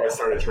was before I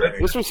started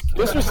training. this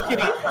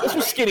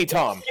was skinny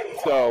Tom.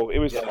 So it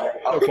was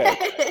okay.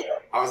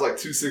 I was like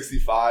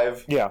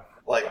 265. Yeah.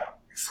 Like,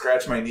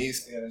 scratch my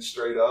knees standing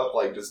straight up,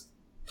 like just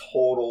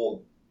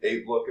total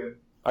ape looking.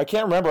 I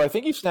can't remember. I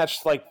think he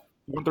snatched like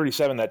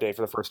 137 that day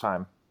for the first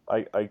time.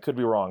 I could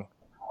be wrong.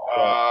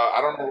 I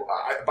don't know.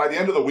 By the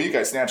end of the week,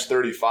 I snatched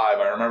 35.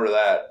 I remember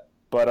that.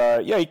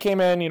 But yeah, he came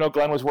in.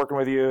 Glenn was working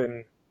with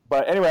you,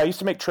 but anyway, I used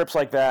to make trips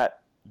like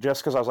that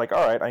just because I was like,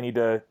 all right, I need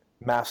to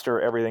master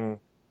everything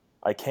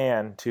I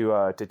can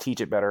to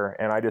teach it better,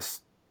 and I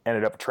just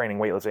ended up training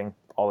weightlifting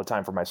all the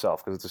time for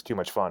myself because it's just too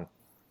much fun.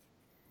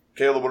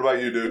 Caleb, what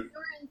about you, dude? You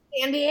were in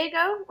San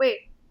Diego?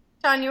 Wait,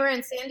 Sean, you were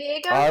in San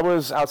Diego? I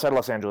was outside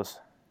Los Angeles.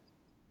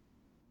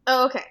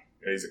 Oh, okay.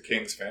 Yeah, he's a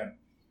Kings fan.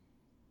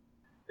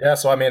 Yeah,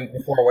 so I mean,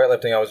 before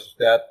weightlifting, I was just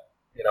got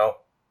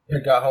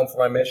home from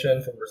my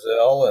mission from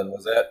Brazil and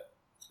was at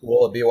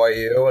school at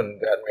BYU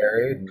and got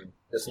married and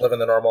just living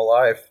the normal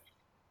life.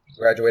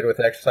 Graduated with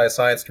an exercise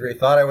science degree.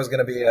 Thought I was going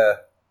to be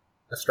a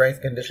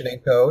strength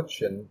conditioning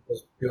coach and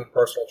was doing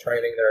personal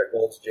training there at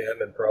Gold's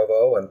Gym in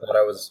Provo and thought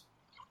I was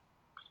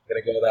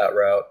going to go that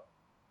route.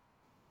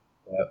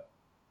 But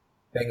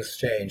things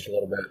changed a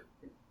little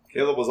bit.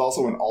 Caleb was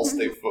also an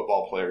all-state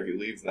football player. He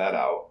leaves that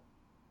out.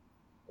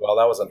 Well,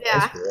 that was in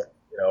high school,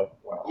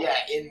 Wow. Yeah,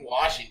 in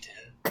Washington.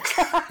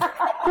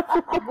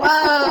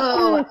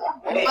 Whoa.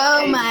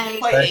 Whoa, Did Mike. you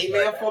play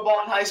 8-man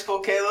football in high school,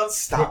 Caleb?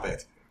 Stop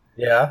it.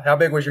 Yeah, how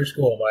big was your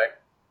school, Mike?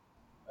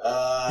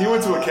 He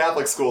went to a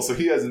Catholic school, so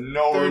he has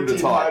no room to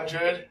talk.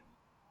 1,300.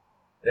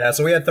 Yeah,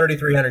 so we had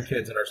 3,300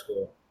 kids in our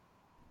school.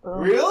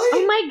 Really?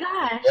 Oh my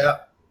gosh. Yeah.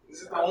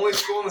 Is it the only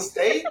school in the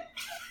state?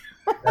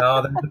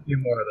 No, there's a few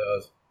more of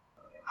those.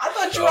 I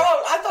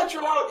thought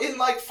you were out in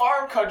like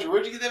farm country.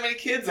 Where'd you get that many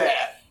kids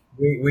at?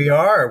 We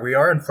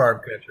are in farm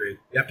country.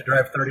 You have to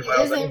drive 30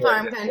 miles is in anyway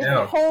farm to get country.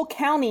 down. A whole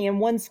county in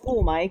one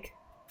school, Mike.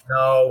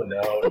 No.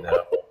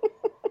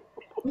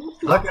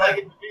 Look like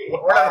it to be.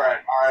 All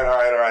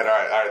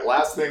right.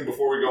 Last thing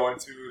before we go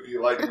into the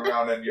lightning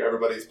round and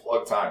everybody's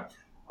plug time.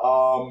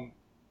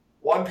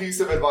 One piece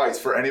of advice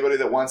for anybody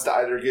that wants to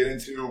either get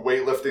into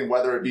weightlifting,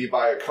 whether it be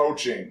via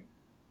coaching,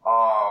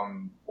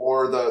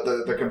 or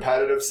the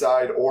competitive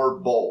side, or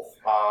both.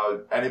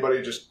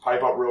 Anybody just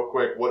pipe up real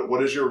quick.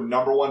 What is your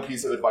number one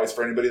piece of advice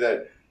for anybody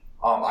that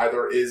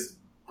either is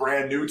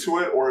brand new to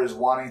it or is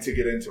wanting to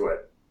get into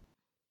it?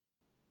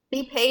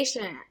 Be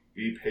patient.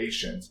 Be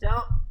patient.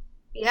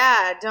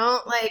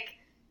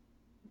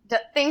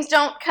 Things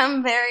don't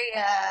come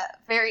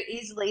very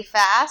easily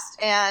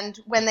fast, and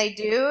when they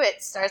do,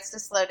 it starts to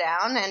slow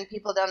down, and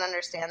people don't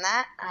understand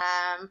that.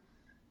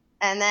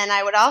 And then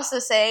I would also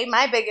say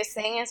my biggest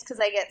thing is because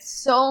I get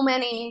so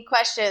many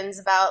questions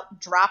about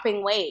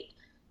dropping weight.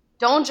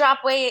 Don't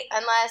drop weight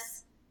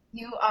unless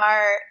you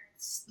are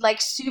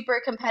like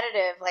super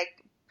competitive.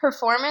 Like,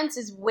 performance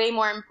is way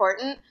more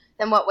important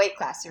than what weight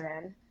class you're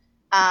in,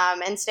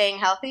 and staying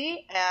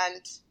healthy.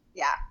 And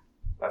yeah.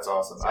 That's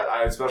awesome.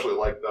 I especially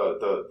like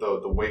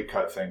the weight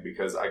cut thing,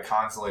 because I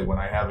constantly, when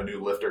I have a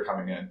new lifter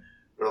coming in,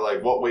 they're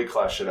like, what weight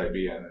class should I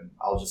be in? And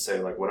I'll just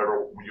say, like,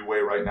 whatever you weigh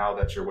right now,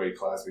 that's your weight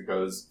class,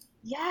 because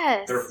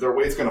Yes. their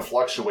weight's going to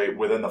fluctuate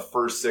within the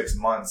first 6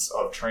 months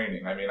of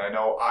training. I mean, I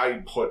know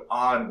I put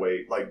on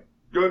weight, like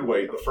good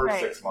weight, the first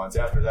 6 months.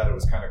 After that, it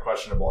was kind of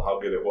questionable how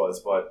good it was.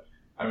 But,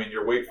 I mean,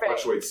 your weight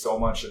fluctuates so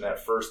much in that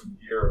first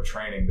year of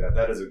training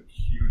that is a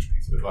huge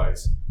piece of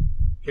advice.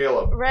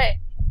 Caleb. Right.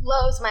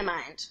 Blows my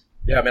mind.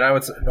 Yeah, I mean,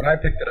 when I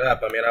picked it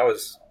up, I mean, I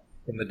was,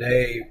 from the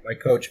day my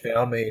coach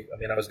found me, I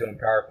mean, I was doing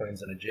power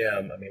cleans in a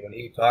gym. I mean, when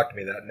he talked to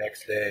me that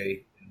next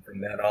day, and from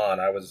then on,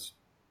 I was,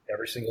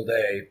 every single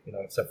day,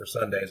 except for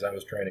Sundays, I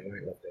was training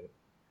weightlifting.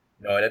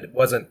 And it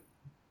wasn't,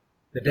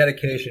 the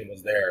dedication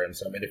was there. And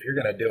so, I mean, if you're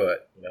going to do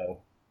it,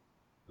 go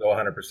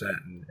 100%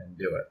 and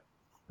do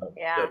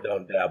it.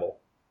 Don't dabble.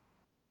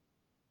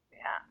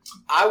 Yeah.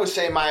 I would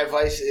say my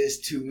advice is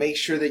to make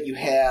sure that you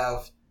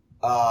have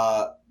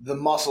the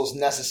muscles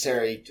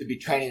necessary to be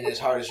training as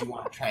hard as you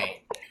want to train.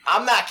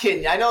 I'm not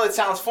kidding you. I know it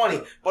sounds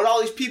funny, but all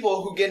these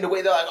people who get into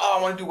weight, they're like, oh,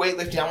 I want to do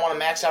weightlifting. I want to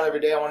max out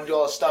every day. I want to do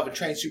all this stuff and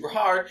train super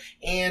hard.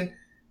 And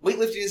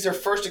weightlifting is their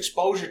first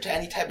exposure to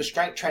any type of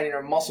strength training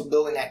or muscle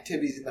building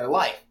activities in their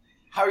life.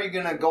 How are you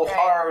going to go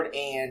hard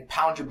and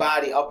pound your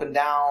body up and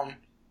down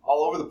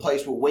all over the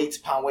place with weights,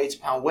 pound weights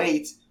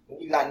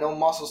when you got no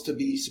muscles to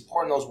be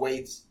supporting those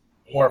weights?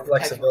 More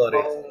flexibility.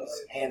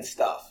 And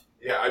stuff.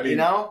 Yeah, I mean,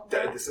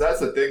 that's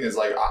the thing is,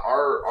 like,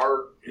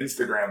 our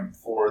Instagram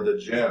for the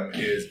gym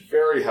is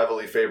very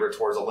heavily favored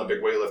towards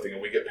Olympic weightlifting,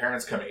 and we get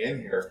parents coming in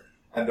here,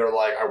 and they're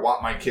like, I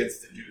want my kids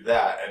to do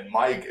that, and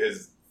Mike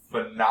is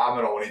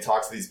phenomenal when he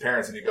talks to these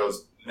parents, and he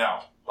goes,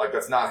 no, like,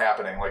 that's not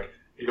happening. Like,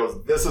 he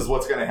goes, this is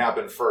what's going to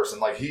happen first,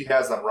 and, like, he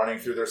has them running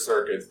through their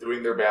circuits,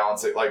 doing their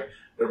balance, like,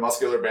 their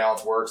muscular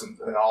balance works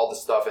and all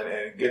this stuff,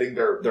 and getting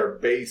their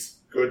base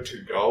good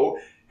to go.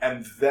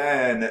 and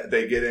then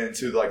they get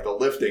into like the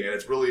lifting, and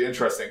it's really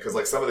interesting because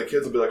like some of the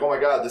kids will be like, "Oh my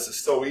god, this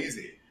is so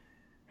easy,"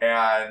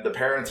 and the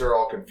parents are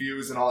all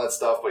confused and all that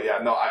stuff. But yeah,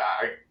 no,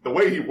 I the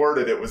way he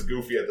worded it was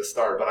goofy at the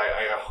start, but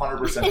I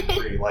 100%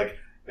 agree. Like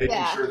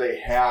making sure they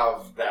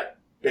have that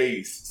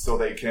base so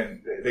they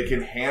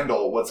can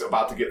handle what's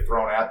about to get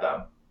thrown at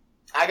them.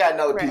 I got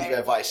another piece of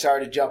advice.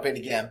 Sorry to jump in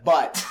again,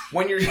 but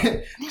when you're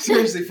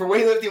seriously for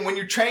weightlifting, when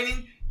you're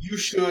training, you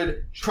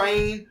should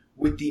train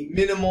with the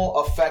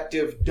minimal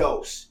effective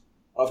dose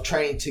of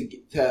training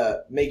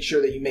to make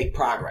sure that you make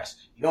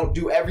progress. You don't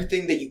do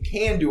everything that you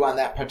can do on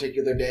that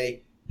particular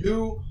day.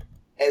 Do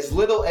as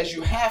little as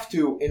you have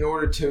to in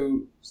order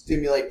to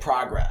stimulate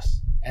progress,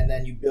 and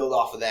then you build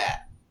off of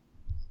that.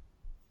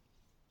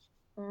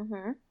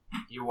 Mm-hmm.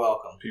 You're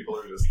welcome. People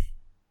are just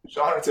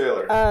Sean or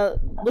Taylor.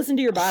 Listen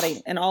to your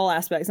body in all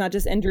aspects, not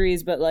just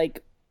injuries, but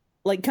like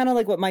kind of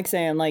like what Mike's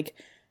saying. Like,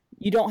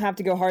 you don't have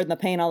to go hard in the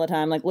pain all the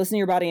time. Like, listen to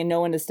your body and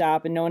know when to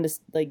stop and know when to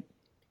like,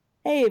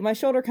 hey, my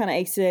shoulder kind of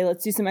aches today.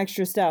 Let's do some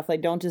extra stuff.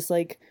 Like, don't just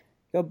like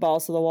go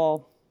balls to the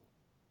wall.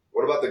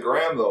 What about the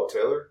gram though,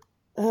 Taylor?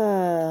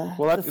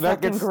 Well,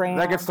 that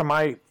gets to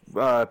my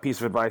piece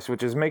of advice,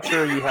 which is make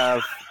sure you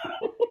have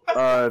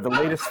the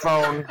latest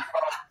phone,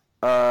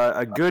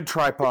 a good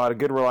tripod, a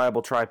good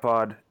reliable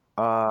tripod,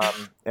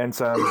 and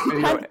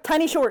some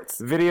tiny shorts.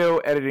 Video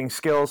editing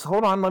skills.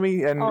 Hold on,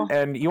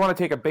 and you want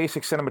to take a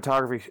basic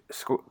cinematography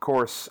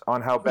course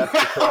on how best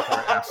to crop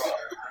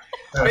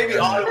your Maybe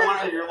audit one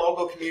at your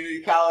local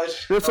community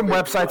college. There's some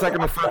websites I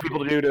can refer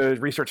people to do to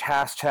research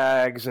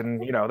hashtags,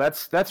 and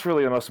that's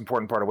really the most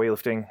important part of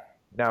weightlifting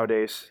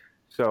nowadays.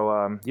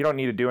 So you don't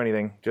need to do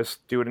anything;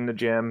 just do it in the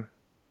gym.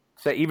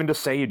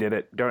 Just say you did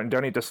it. Don't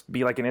need to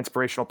be like an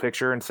inspirational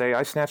picture and say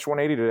I snatched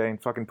 180 today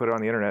and fucking put it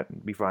on the internet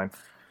and be fine.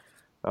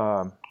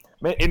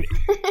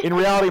 In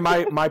reality,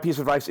 my piece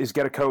of advice is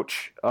get a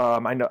coach.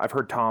 I know I've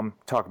heard Tom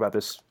talk about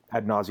this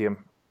ad nauseum.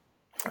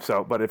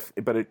 So, but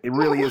it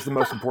really is the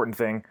most important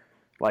thing.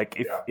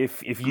 Like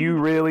if you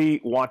really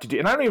want to do,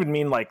 and I don't even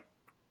mean like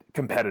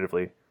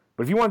competitively,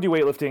 but if you want to do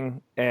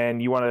weightlifting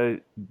and you want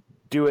to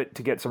do it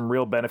to get some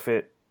real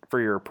benefit for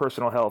your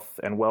personal health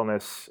and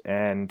wellness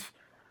and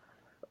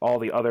all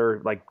the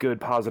other like good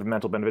positive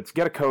mental benefits,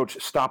 get a coach.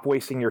 Stop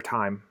wasting your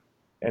time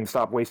and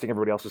stop wasting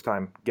everybody else's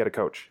time. Get a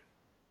coach.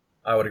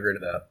 I would agree to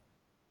that.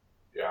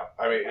 Yeah,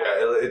 I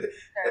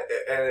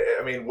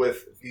mean,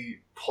 with the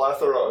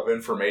plethora of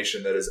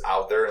information that is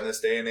out there in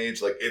this day and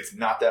age, like it's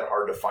not that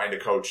hard to find a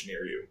coach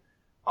near you.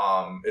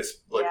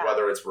 It's like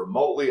whether it's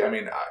remotely. I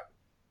mean,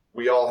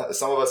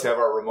 some of us have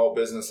our remote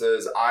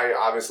businesses. I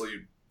obviously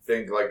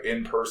think like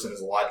in person is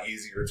a lot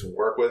easier to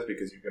work with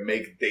because you can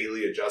make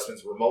daily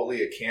adjustments. Remotely,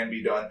 it can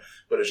be done,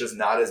 but it's just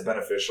not as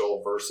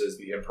beneficial versus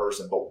the in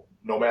person. But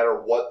no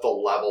matter what the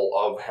level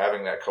of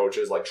having that coach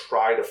is, like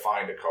try to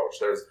find a coach.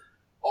 There's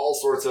all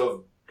sorts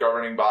of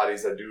governing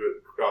bodies that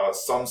do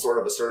some sort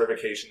of a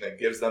certification that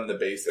gives them the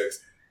basics,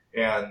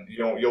 and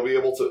you'll be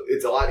able to.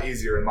 It's a lot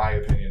easier, in my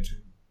opinion, to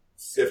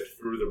sift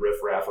through the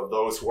riffraff of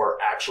those who are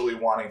actually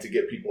wanting to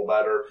get people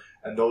better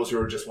and those who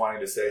are just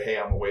wanting to say, "Hey,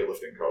 I'm a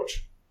weightlifting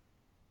coach."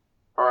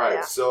 All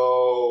right,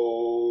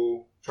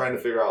 so trying to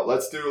figure out.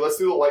 Let's do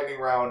the lightning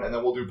round, and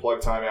then we'll do plug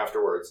time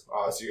afterwards,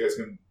 so you guys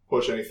can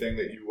push anything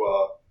that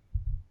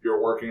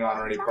you're working on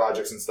or any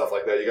projects and stuff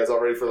like that. You guys all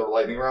ready for the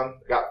lightning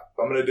round?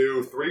 I'm going to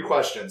do 3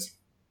 questions.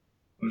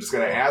 I'm just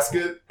going to ask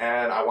it,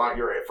 and I want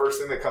your first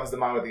thing that comes to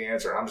mind with the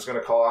answer. And I'm just going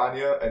to call on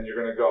you, and you're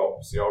going to go.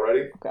 So y'all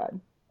ready? Oh, God.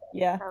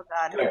 Yeah. Oh,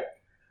 God. Okay.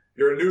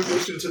 You're a new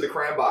addition to the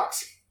cram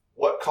box.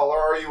 What color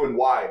are you and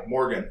why?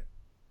 Morgan.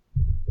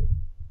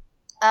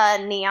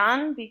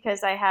 Neon,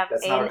 because I have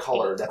That's not a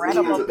color.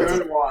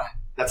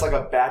 That's like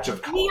a batch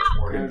of colors, Neon.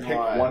 Morgan. Pick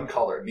one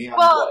color. Neon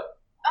what?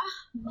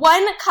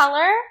 One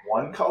color?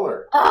 One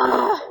color.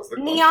 That was the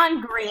question.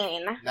 Neon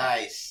green.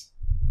 Nice.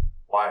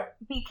 Why?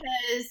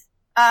 Because,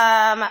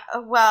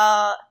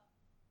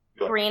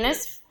 green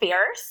is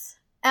fierce.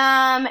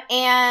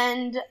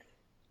 And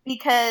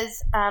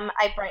because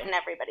I brighten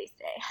everybody's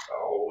day.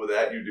 Oh,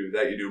 that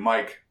you do.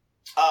 Mike.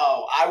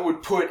 Oh, I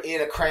would put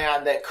in a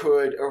crayon that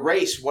could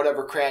erase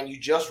whatever crayon you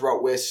just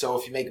wrote with, so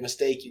if you make a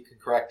mistake, you can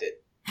correct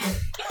it.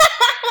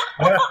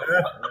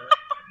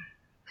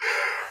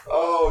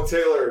 Oh,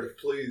 Taylor,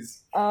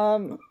 please.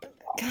 God,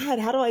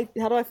 how do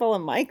I follow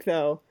Mike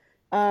though?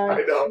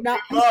 I know.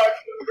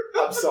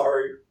 I'm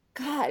sorry.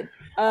 God.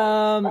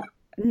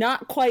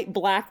 Not quite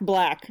black.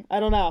 I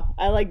don't know.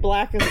 I like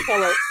black as a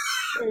color.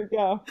 There you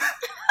go.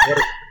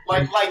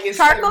 Like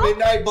instead of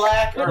midnight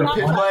black or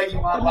pitch black, you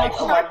want like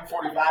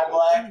 11:45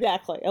 black?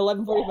 Exactly,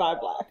 11:45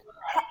 black.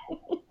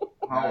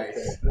 Okay,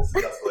 this is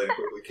escalating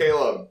quickly.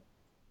 Caleb.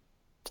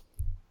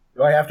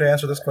 Do I have to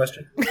answer this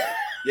question?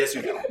 Yes,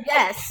 you do.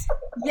 Yes.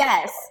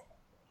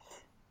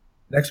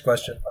 Next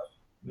question.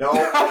 No.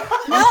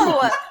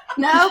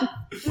 No.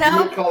 Give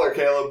me a color,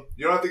 Caleb.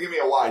 You don't have to give me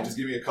a why. Just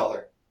give me a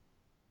color.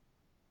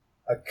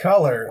 A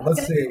color.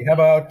 Let's see. How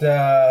about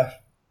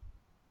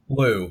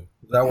blue?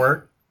 Does that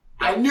work?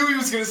 I knew he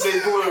was going to say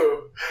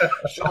blue.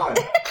 Sean,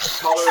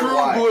 color True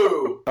why?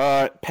 blue.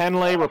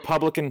 Penlay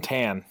Republican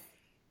tan.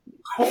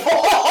 And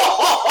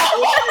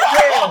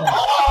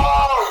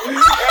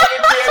the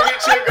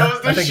championship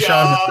goes to I think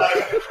Sean. Sean-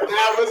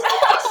 That was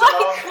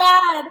awesome.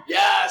 God.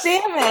 Yes.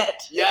 Damn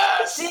it.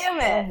 Yes. Damn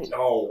it.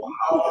 Oh,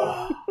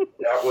 wow.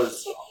 That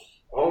was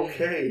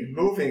okay.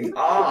 Moving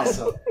on.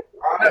 Awesome.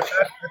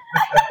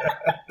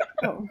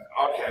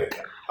 Okay.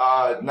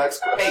 Next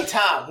question. Hey,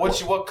 Tom,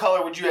 what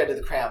color would you add to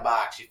the crayon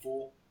box, you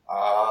fool?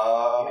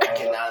 You're not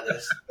getting out of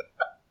this.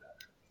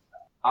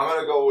 I'm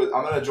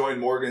gonna join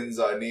Morgan's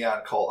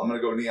neon cult. I'm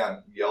gonna go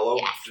neon yellow.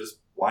 Yes. Just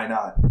why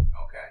not?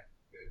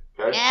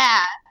 Okay.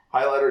 Yeah.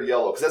 Highlighter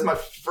yellow, because that's my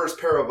first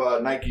pair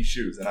of Nike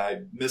shoes, and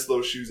I miss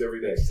those shoes every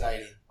day.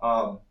 Exciting.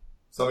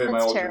 Somebody in my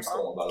That's old gym terrible.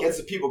 stole them, by the Gets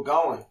way. the people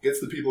going. Gets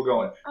the people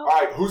going. Oh. All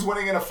right, who's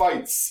winning in a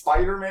fight,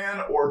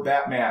 Spider-Man or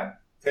Batman?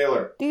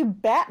 Taylor. Dude,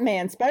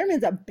 Batman.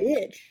 Spider-Man's a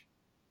bitch.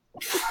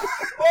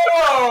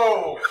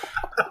 Whoa!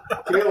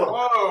 Taylor.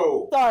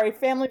 Whoa! Sorry,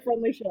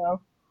 family-friendly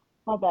show.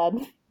 My bad.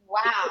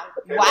 Wow.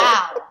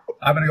 Wow.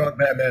 I'm going to go with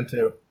Batman,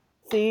 too.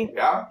 See?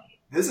 Yeah?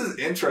 This is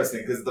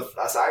interesting, because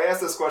I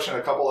asked this question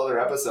a couple other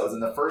episodes,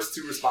 and the first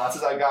two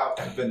responses I got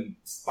have been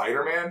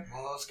Spider-Man.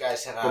 Well, those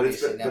guys have But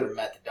it's obviously been- never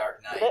met the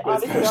Dark They Knight.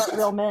 obviously aren't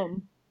real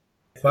men.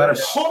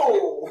 Spider-Man.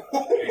 Oh!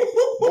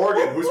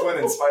 Morgan, who's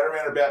winning,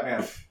 Spider-Man or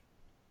Batman?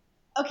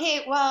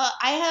 Okay, well,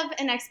 I have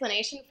an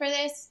explanation for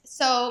this.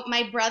 So,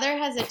 my brother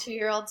has a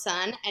 2-year-old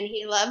son, and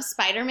he loves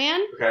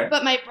Spider-Man. Okay.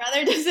 But my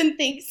brother doesn't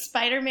think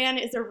Spider-Man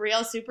is a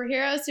real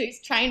superhero, so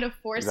he's trying to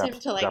force him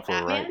to like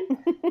Definitely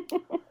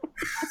Batman.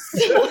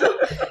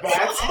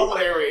 That's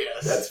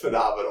hilarious. That's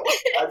phenomenal.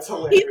 That's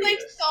hilarious. He's like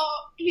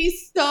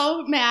he's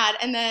so mad.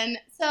 And then,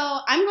 so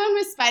I'm going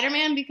with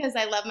Spider-Man because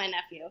I love my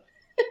nephew.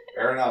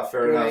 Fair enough,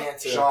 fair Good enough.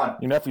 answer. Sean.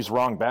 Your nephew's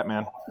wrong,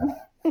 Batman.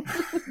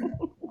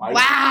 Mike?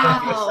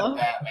 Wow.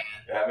 Batman.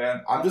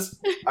 Batman. I'm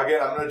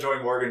going to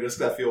join Morgan just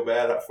because I feel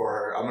bad for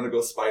her. I'm going to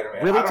go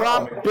Spider-Man. Really, I don't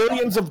Tom? know, man.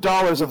 Billions of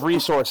dollars of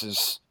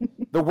resources.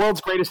 The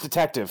world's greatest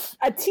detective.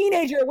 A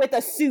teenager with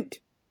a suit.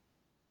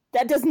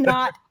 That does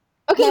not...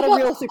 Okay, Not a well,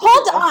 real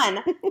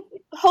superhero.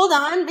 hold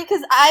on,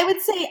 because I would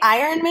say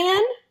Iron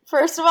Man,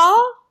 first of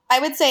all. I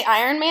would say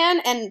Iron Man,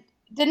 and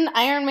didn't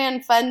Iron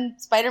Man fund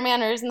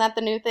Spider-Man, or isn't that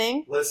the new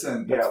thing?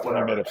 Listen, That's yeah, the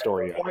whatever. made-up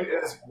story, The yeah. point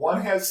is,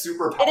 one has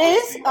superpowers. It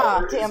is? The Oh,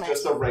 other damn is it.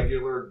 just a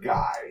regular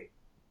guy.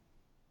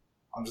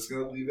 I'm just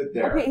going to leave it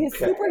there. Okay, his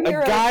Okay.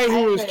 superhero... A guy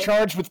who was outfit-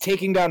 charged with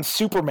taking down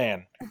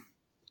Superman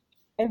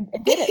And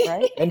did it,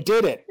 right? and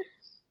did it.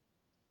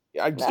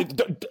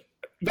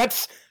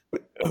 That's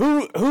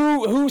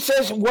who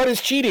says what is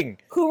cheating?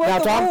 Who wrote Now,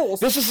 the Tom, rules?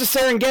 this is the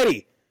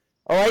Serengeti.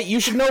 All right, you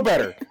should know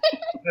better.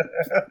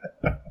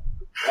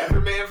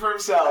 Every man for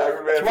himself.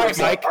 Every man That's for right,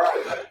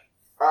 himself. Mike.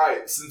 All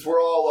right. Since we're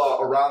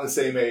all around the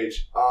same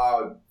age,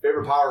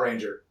 favorite Power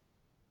Ranger?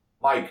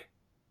 Mike.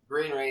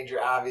 Green Ranger,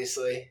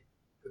 obviously.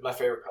 'Cause my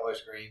favorite color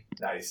is green.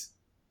 Nice.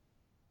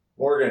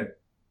 Morgan.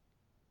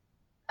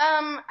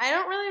 I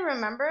don't really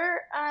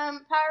remember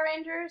Power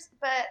Rangers,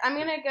 but I'm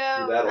gonna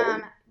You're go that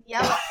old?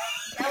 yellow.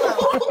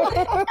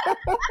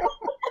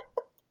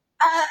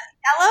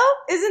 Yellow?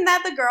 Isn't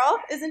that the girl?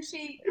 Isn't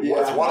she?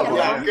 Yeah, it's one of them.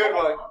 Yeah, good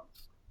one.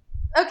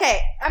 Okay,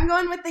 I'm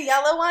going with the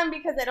yellow one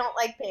because I don't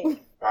like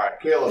pink. All right,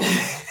 Caleb.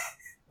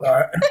 All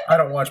right. I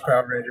don't watch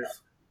Power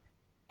Rangers.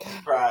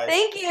 Surprise.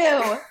 Thank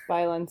you.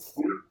 Violence.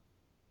 You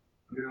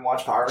didn't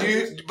watch Power Do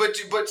Rangers? you, but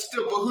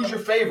who's your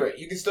favorite?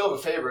 You can still have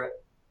a favorite.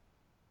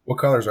 What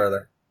colors are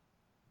there?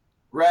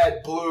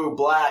 Red, blue,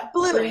 black,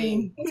 Blue.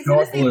 green, He's Go gonna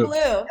with say blue. blue.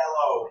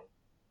 yellow,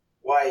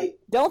 white,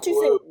 Don't you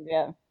Blue. say...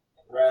 Yeah.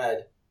 What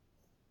red.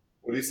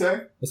 do you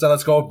say? So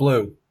let's go with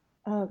blue.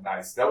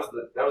 Nice. That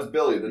was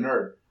Billy, the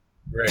nerd.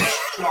 Great.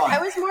 Sean. I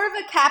was more of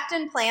a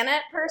Captain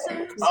Planet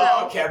person, so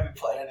Oh, Captain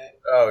Planet.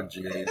 Oh,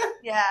 geez.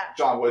 yeah.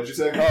 John, what did you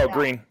say? Oh,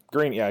 green.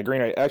 Yeah,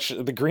 green.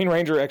 Actually, the Green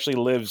Ranger actually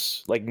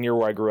lives like near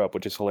where I grew up,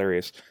 which is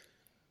hilarious.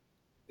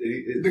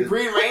 The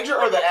Green Ranger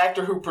or the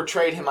actor who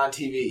portrayed him on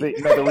TV?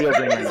 The real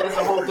Green Ranger. That's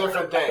a whole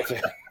different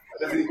thing.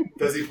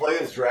 Does he play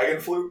his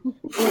dragon flute?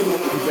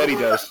 I bet he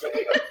does.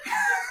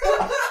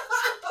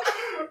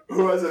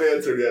 Who hasn't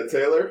answered yet?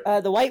 Taylor?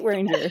 The White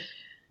Ranger.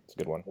 It's a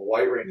good one. The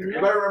White Ranger.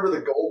 You might remember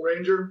the Gold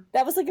Ranger?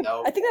 That was like...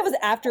 No. I think that was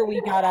after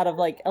we got out of,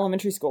 like,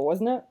 elementary school,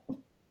 wasn't it?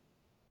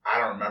 I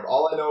don't remember.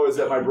 All I know is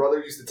that my brother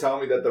used to tell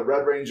me that the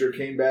Red Ranger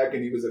came back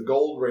and he was a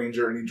Gold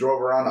Ranger and he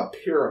drove around a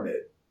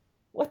pyramid.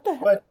 What the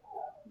heck? What?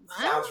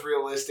 Sounds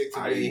realistic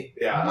to me.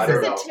 I This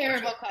don't is know. a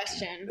terrible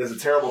question. This is a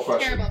terrible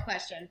question. Terrible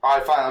question. All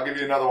right, fine. I'll give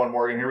you another one,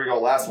 Morgan. Here we go.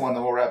 Last one,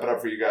 then we'll wrap it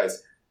up for you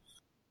guys.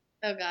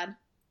 Oh God.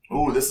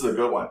 Ooh, this is a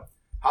good one.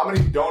 How many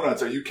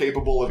donuts are you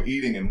capable of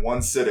eating in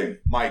one sitting?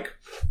 Mike.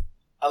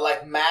 I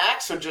like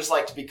max or just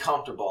like to be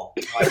comfortable?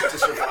 Like to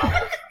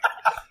survive.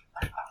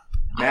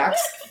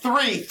 Max?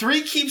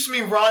 Three keeps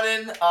me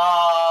running.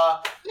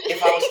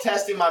 If I was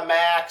testing my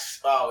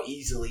max,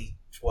 easily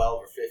 12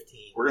 or 15.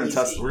 We're gonna Easy.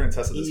 test it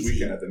this Easy.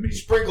 weekend at the meet.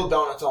 Sprinkled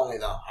donuts only,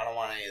 though. I don't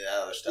want any of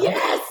the other stuff.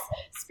 Yes.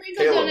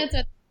 Sprinkled Caleb.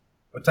 donuts.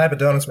 What type of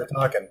donuts we're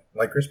talking?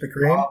 Like Krispy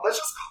Kreme?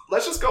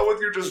 Let's just go with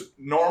your just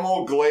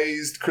normal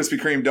glazed Krispy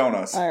Kreme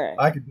donuts. All right.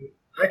 I could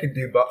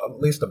do at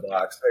least a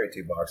box, maybe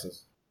 2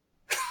 boxes.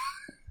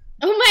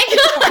 Oh my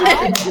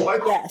god!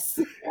 What? Yes.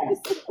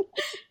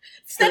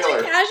 Such Taylor.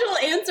 a casual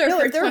answer No,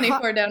 for if they're 24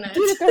 hot- donuts.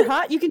 Dude, if they're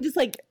hot, you can just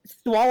like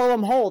swallow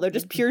them whole. They're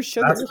just pure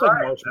sugar. That's Just like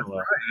right.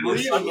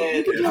 marshmallow.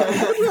 You could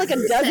do like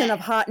a dozen of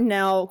hot and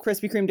now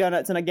Krispy Kreme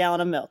donuts and a gallon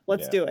of milk.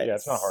 Let's do it. Yeah,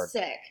 it's not hard.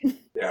 Sick.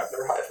 Yeah,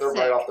 if they're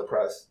right off the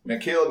press. Man,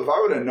 Caleb, if I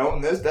would have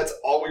known this, that's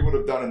all we would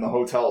have done in the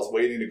hotels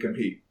waiting to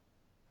compete.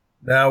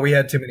 No, we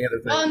had too many other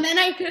things. Oh, and then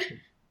I could.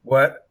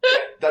 What?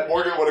 That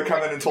Morgan would have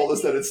come in and told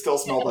us that it still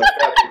smelled like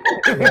fat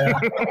people. Yeah.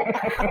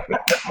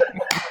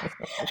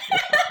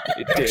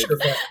 It did. Extra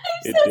fat.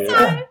 It So did.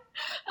 sorry.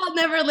 I'll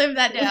never live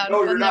that down. No,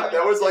 I'll you're not. never-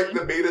 That was like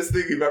the meanest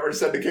thing you've ever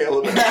said to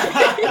Caleb.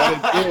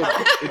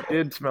 But it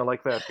did smell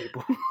like fat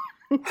people.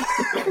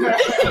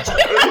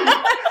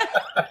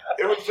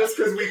 It was just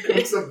because we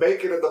cooked some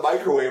bacon in the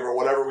microwave or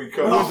whatever we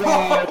cooked. It was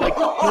like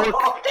pork.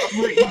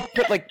 You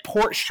put like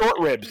pork short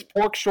ribs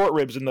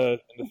in the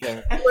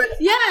thing.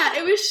 Yeah,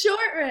 it was short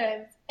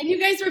ribs. And you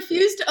guys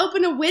refused to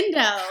open a window.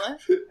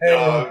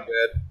 Uh,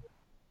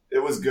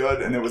 It was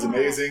good and it was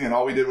amazing, and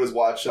all we did was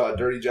watch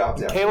Dirty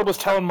Jobs. After. Caleb was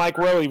telling Mike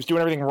Rowe he was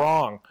doing everything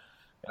wrong.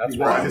 That's He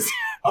right. was.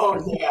 Oh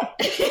yeah.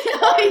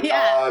 Oh,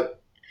 yeah.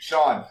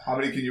 Sean, how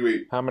many can you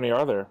eat? How many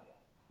are there?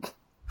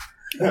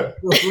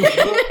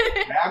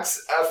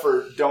 Max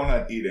effort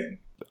donut eating.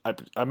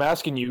 I'm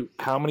asking you,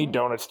 how many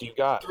donuts do you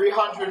got?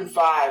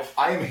 305.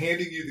 I am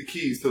handing you the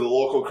keys to the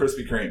local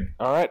Krispy Kreme.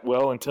 All right,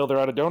 well, until they're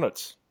out of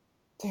donuts.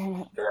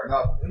 Damn it. Fair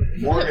enough.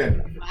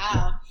 Morgan,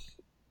 Wow.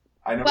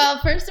 I know. Well,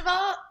 first of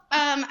all,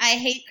 I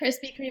hate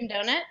Krispy Kreme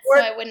donuts, What?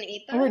 so I wouldn't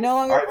eat them. We're no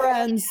longer All right.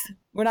 friends.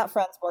 We're not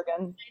friends, Morgan.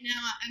 I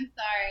know. I'm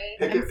sorry.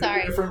 pick, I'm a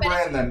sorry. different But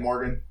brand then,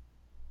 Morgan.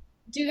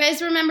 do you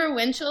guys remember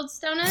Winchell's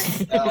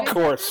donuts? Of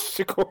course.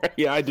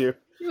 Yeah, I do.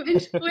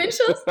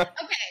 Winchell's?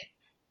 Okay.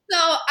 So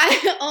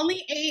I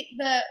only ate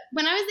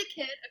when I was a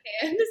kid.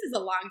 Okay, this is a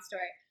long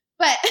story,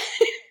 but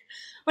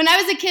when I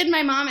was a kid,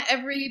 my mom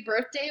every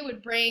birthday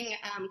would bring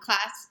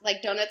class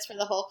like donuts for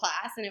the whole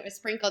class, and it was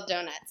sprinkled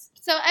donuts.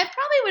 So I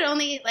probably would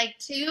only eat like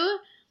 2,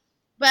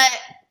 but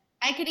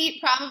I could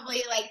eat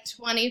probably like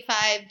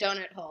 25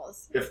 donut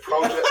holes. If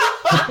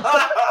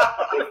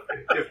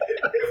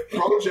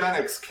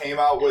Progenics came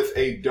out with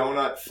a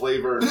donut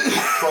flavored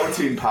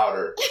protein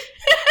powder,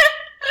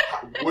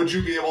 would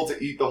you be able to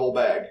eat the whole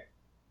bag?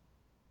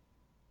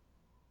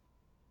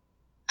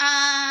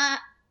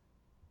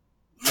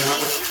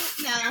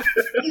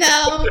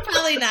 No,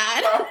 probably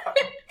not.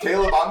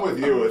 Caleb, I'm with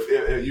you.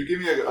 If you give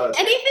me a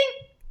Anything?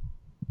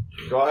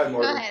 go ahead, Go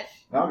Morgan. ahead.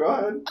 No, go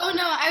ahead. Oh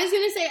no, I was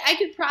gonna say I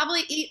could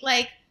probably eat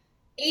like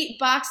 8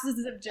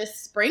 boxes of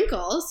just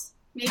sprinkles.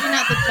 Maybe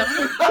not the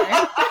donut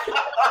part.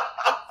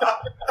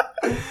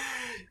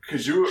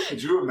 Could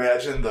you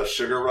imagine the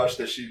sugar rush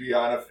that she'd be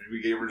on if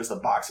we gave her just a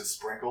box of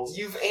sprinkles?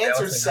 You've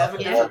answered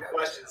 7 Yeah. different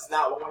questions.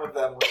 Not one of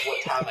them was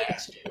what Tom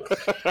asked you.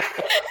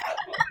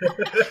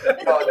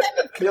 No,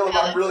 Caleb,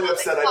 I'm really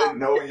upset I didn't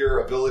know your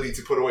ability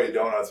to put away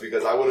donuts,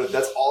 because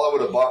that's all I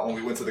would have bought when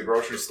we went to the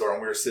grocery store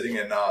and we were sitting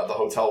in the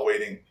hotel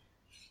waiting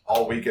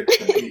all weekend to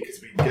compete,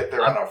 because we get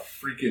there on a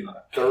freaking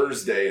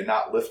Thursday and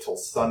not lift till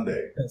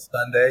Sunday. And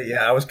Sunday,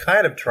 yeah, I was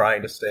kind of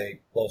trying to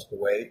stay close to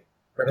weight.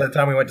 Remember the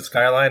time we went to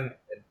Skyline?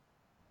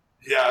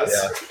 Yes.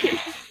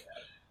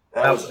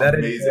 That was that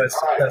amazing. was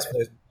All right.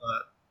 successful.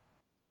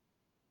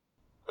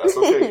 That's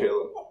okay,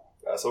 Caleb.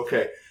 That's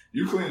okay.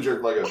 You clean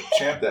jerked like a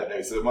champ that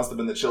day, so it must have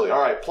been the chili. All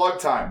right, plug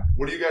time.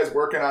 What are you guys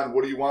working on?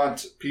 What do you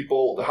want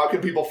people? How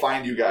can people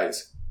find you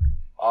guys?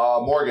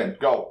 Morgan,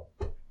 go.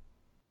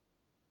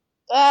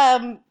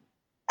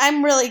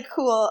 I'm really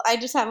cool. I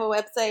just have a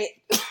website.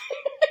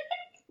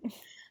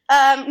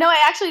 No, I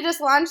actually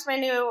just launched my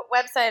new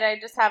website. I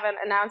just haven't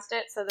announced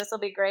it, so this will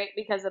be great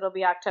because it'll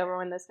be October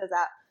when this goes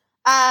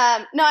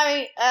out. No,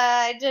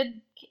 I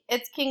did.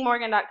 It's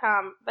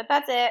kingmorgan.com, but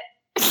that's it.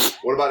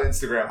 What about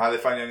Instagram? How do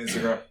they find you on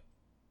Instagram?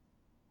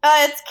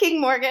 It's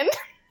King Morgan.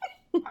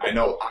 I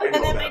know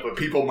that, but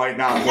people might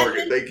not.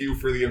 Morgan, thank you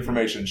for the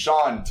information.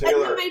 Sean,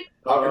 Taylor,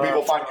 how can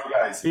people find you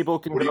guys? People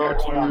can What do you go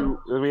got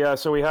going to,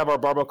 so we have our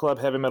Barbell Club,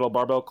 Heavy Metal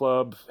Barbell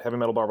Club,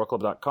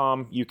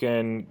 heavymetalbarbellclub.com. You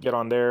can get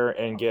on there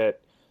and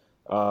get,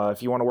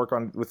 if you want to work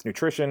on with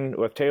nutrition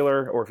with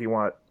Taylor, or if you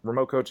want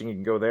remote coaching, you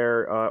can go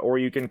there, or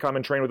you can come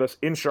and train with us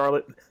in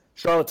Charlotte,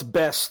 Charlotte's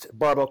best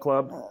barbell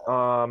club.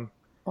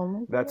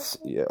 That's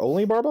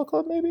only barbell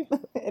club, maybe?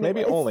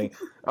 Maybe only.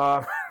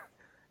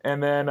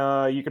 And then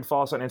you can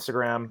follow us on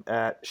Instagram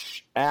at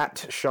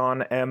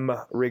Sean M.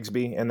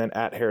 Rigsby, and then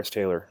at Harris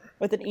Taylor.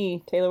 With an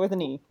E. Taylor with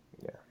an E.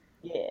 Yeah.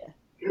 Yeah.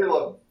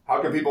 Caleb,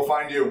 how can people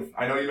find you?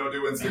 I know you don't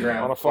do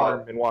Instagram. On a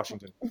farm in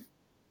Washington.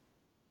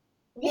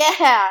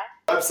 Yeah.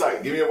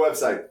 Website. Give me a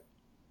website.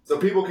 So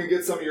people can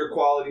get some of your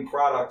quality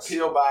products.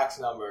 P.O. Box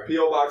number.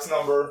 P.O. Box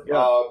number.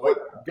 Yeah.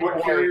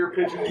 What carrier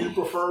pigeon do you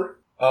prefer?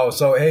 Oh,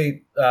 so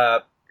hey,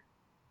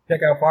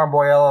 check out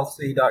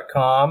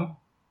farmboyllc.com.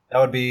 That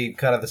would be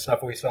kind of the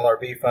stuff we sell our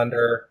beef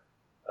under.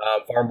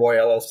 Farm Boy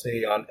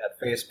LLC at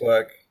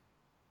Facebook.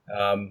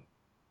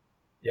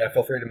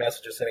 Feel free to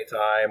message us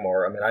anytime.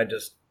 Or I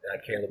just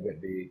at Caleb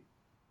Whitby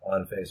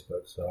on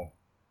Facebook. So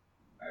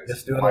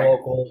just doing the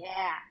local.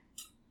 Yeah.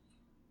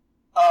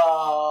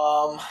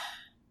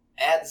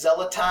 At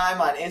Zealotime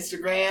on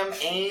Instagram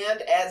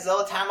and at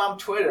Zealotime on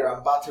Twitter. I'm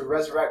about to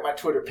resurrect my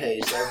Twitter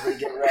page, so everybody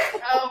get ready.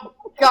 Oh,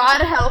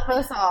 God help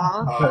us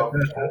all.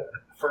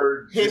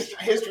 For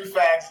History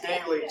Facts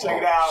Daily.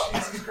 Check it out.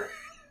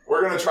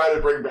 We're going to try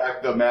to bring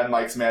back the Mad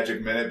Mike's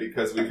Magic Minute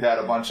because we've had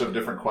a bunch of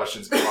different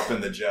questions come up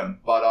in the gym.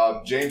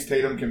 But James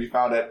Tatum can be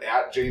found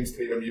at James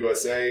Tatum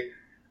USA,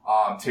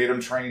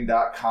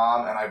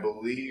 TatumTrain.com, and I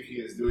believe he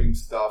is doing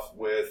stuff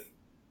with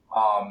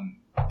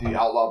the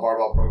Outlaw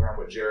Barbell program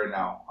with Jared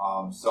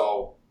now.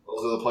 So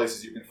those are the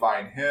places you can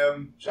find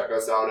him. Check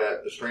us out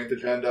at The Strength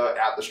Agenda,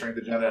 at The Strength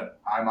Agenda.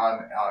 I'm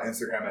on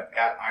Instagram at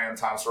I am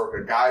Tom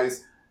Soroka.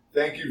 Guys,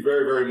 thank you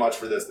very, very much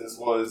for this. This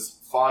was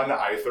fun.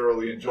 I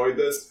thoroughly enjoyed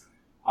this.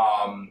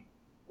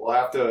 We'll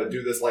have to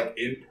do this like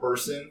in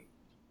person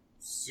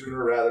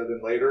sooner rather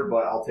than later,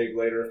 but I'll take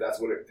later if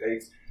that's what it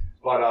takes.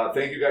 But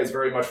thank you guys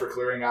very much for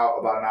clearing out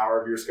about an hour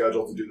of your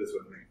schedule to do this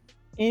with me.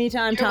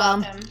 Anytime, You're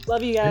Tom. welcome.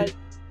 Love you guys.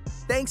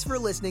 Thanks for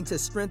listening to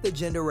Strength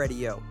Agenda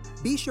Radio.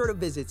 Be sure to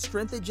visit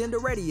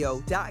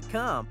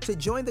strengthagendaradio.com to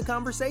join the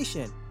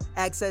conversation,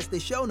 access the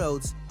show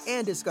notes,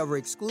 and discover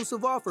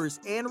exclusive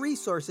offers and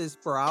resources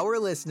for our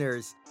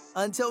listeners.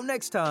 Until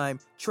next time,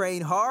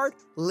 train hard,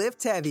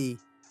 lift heavy.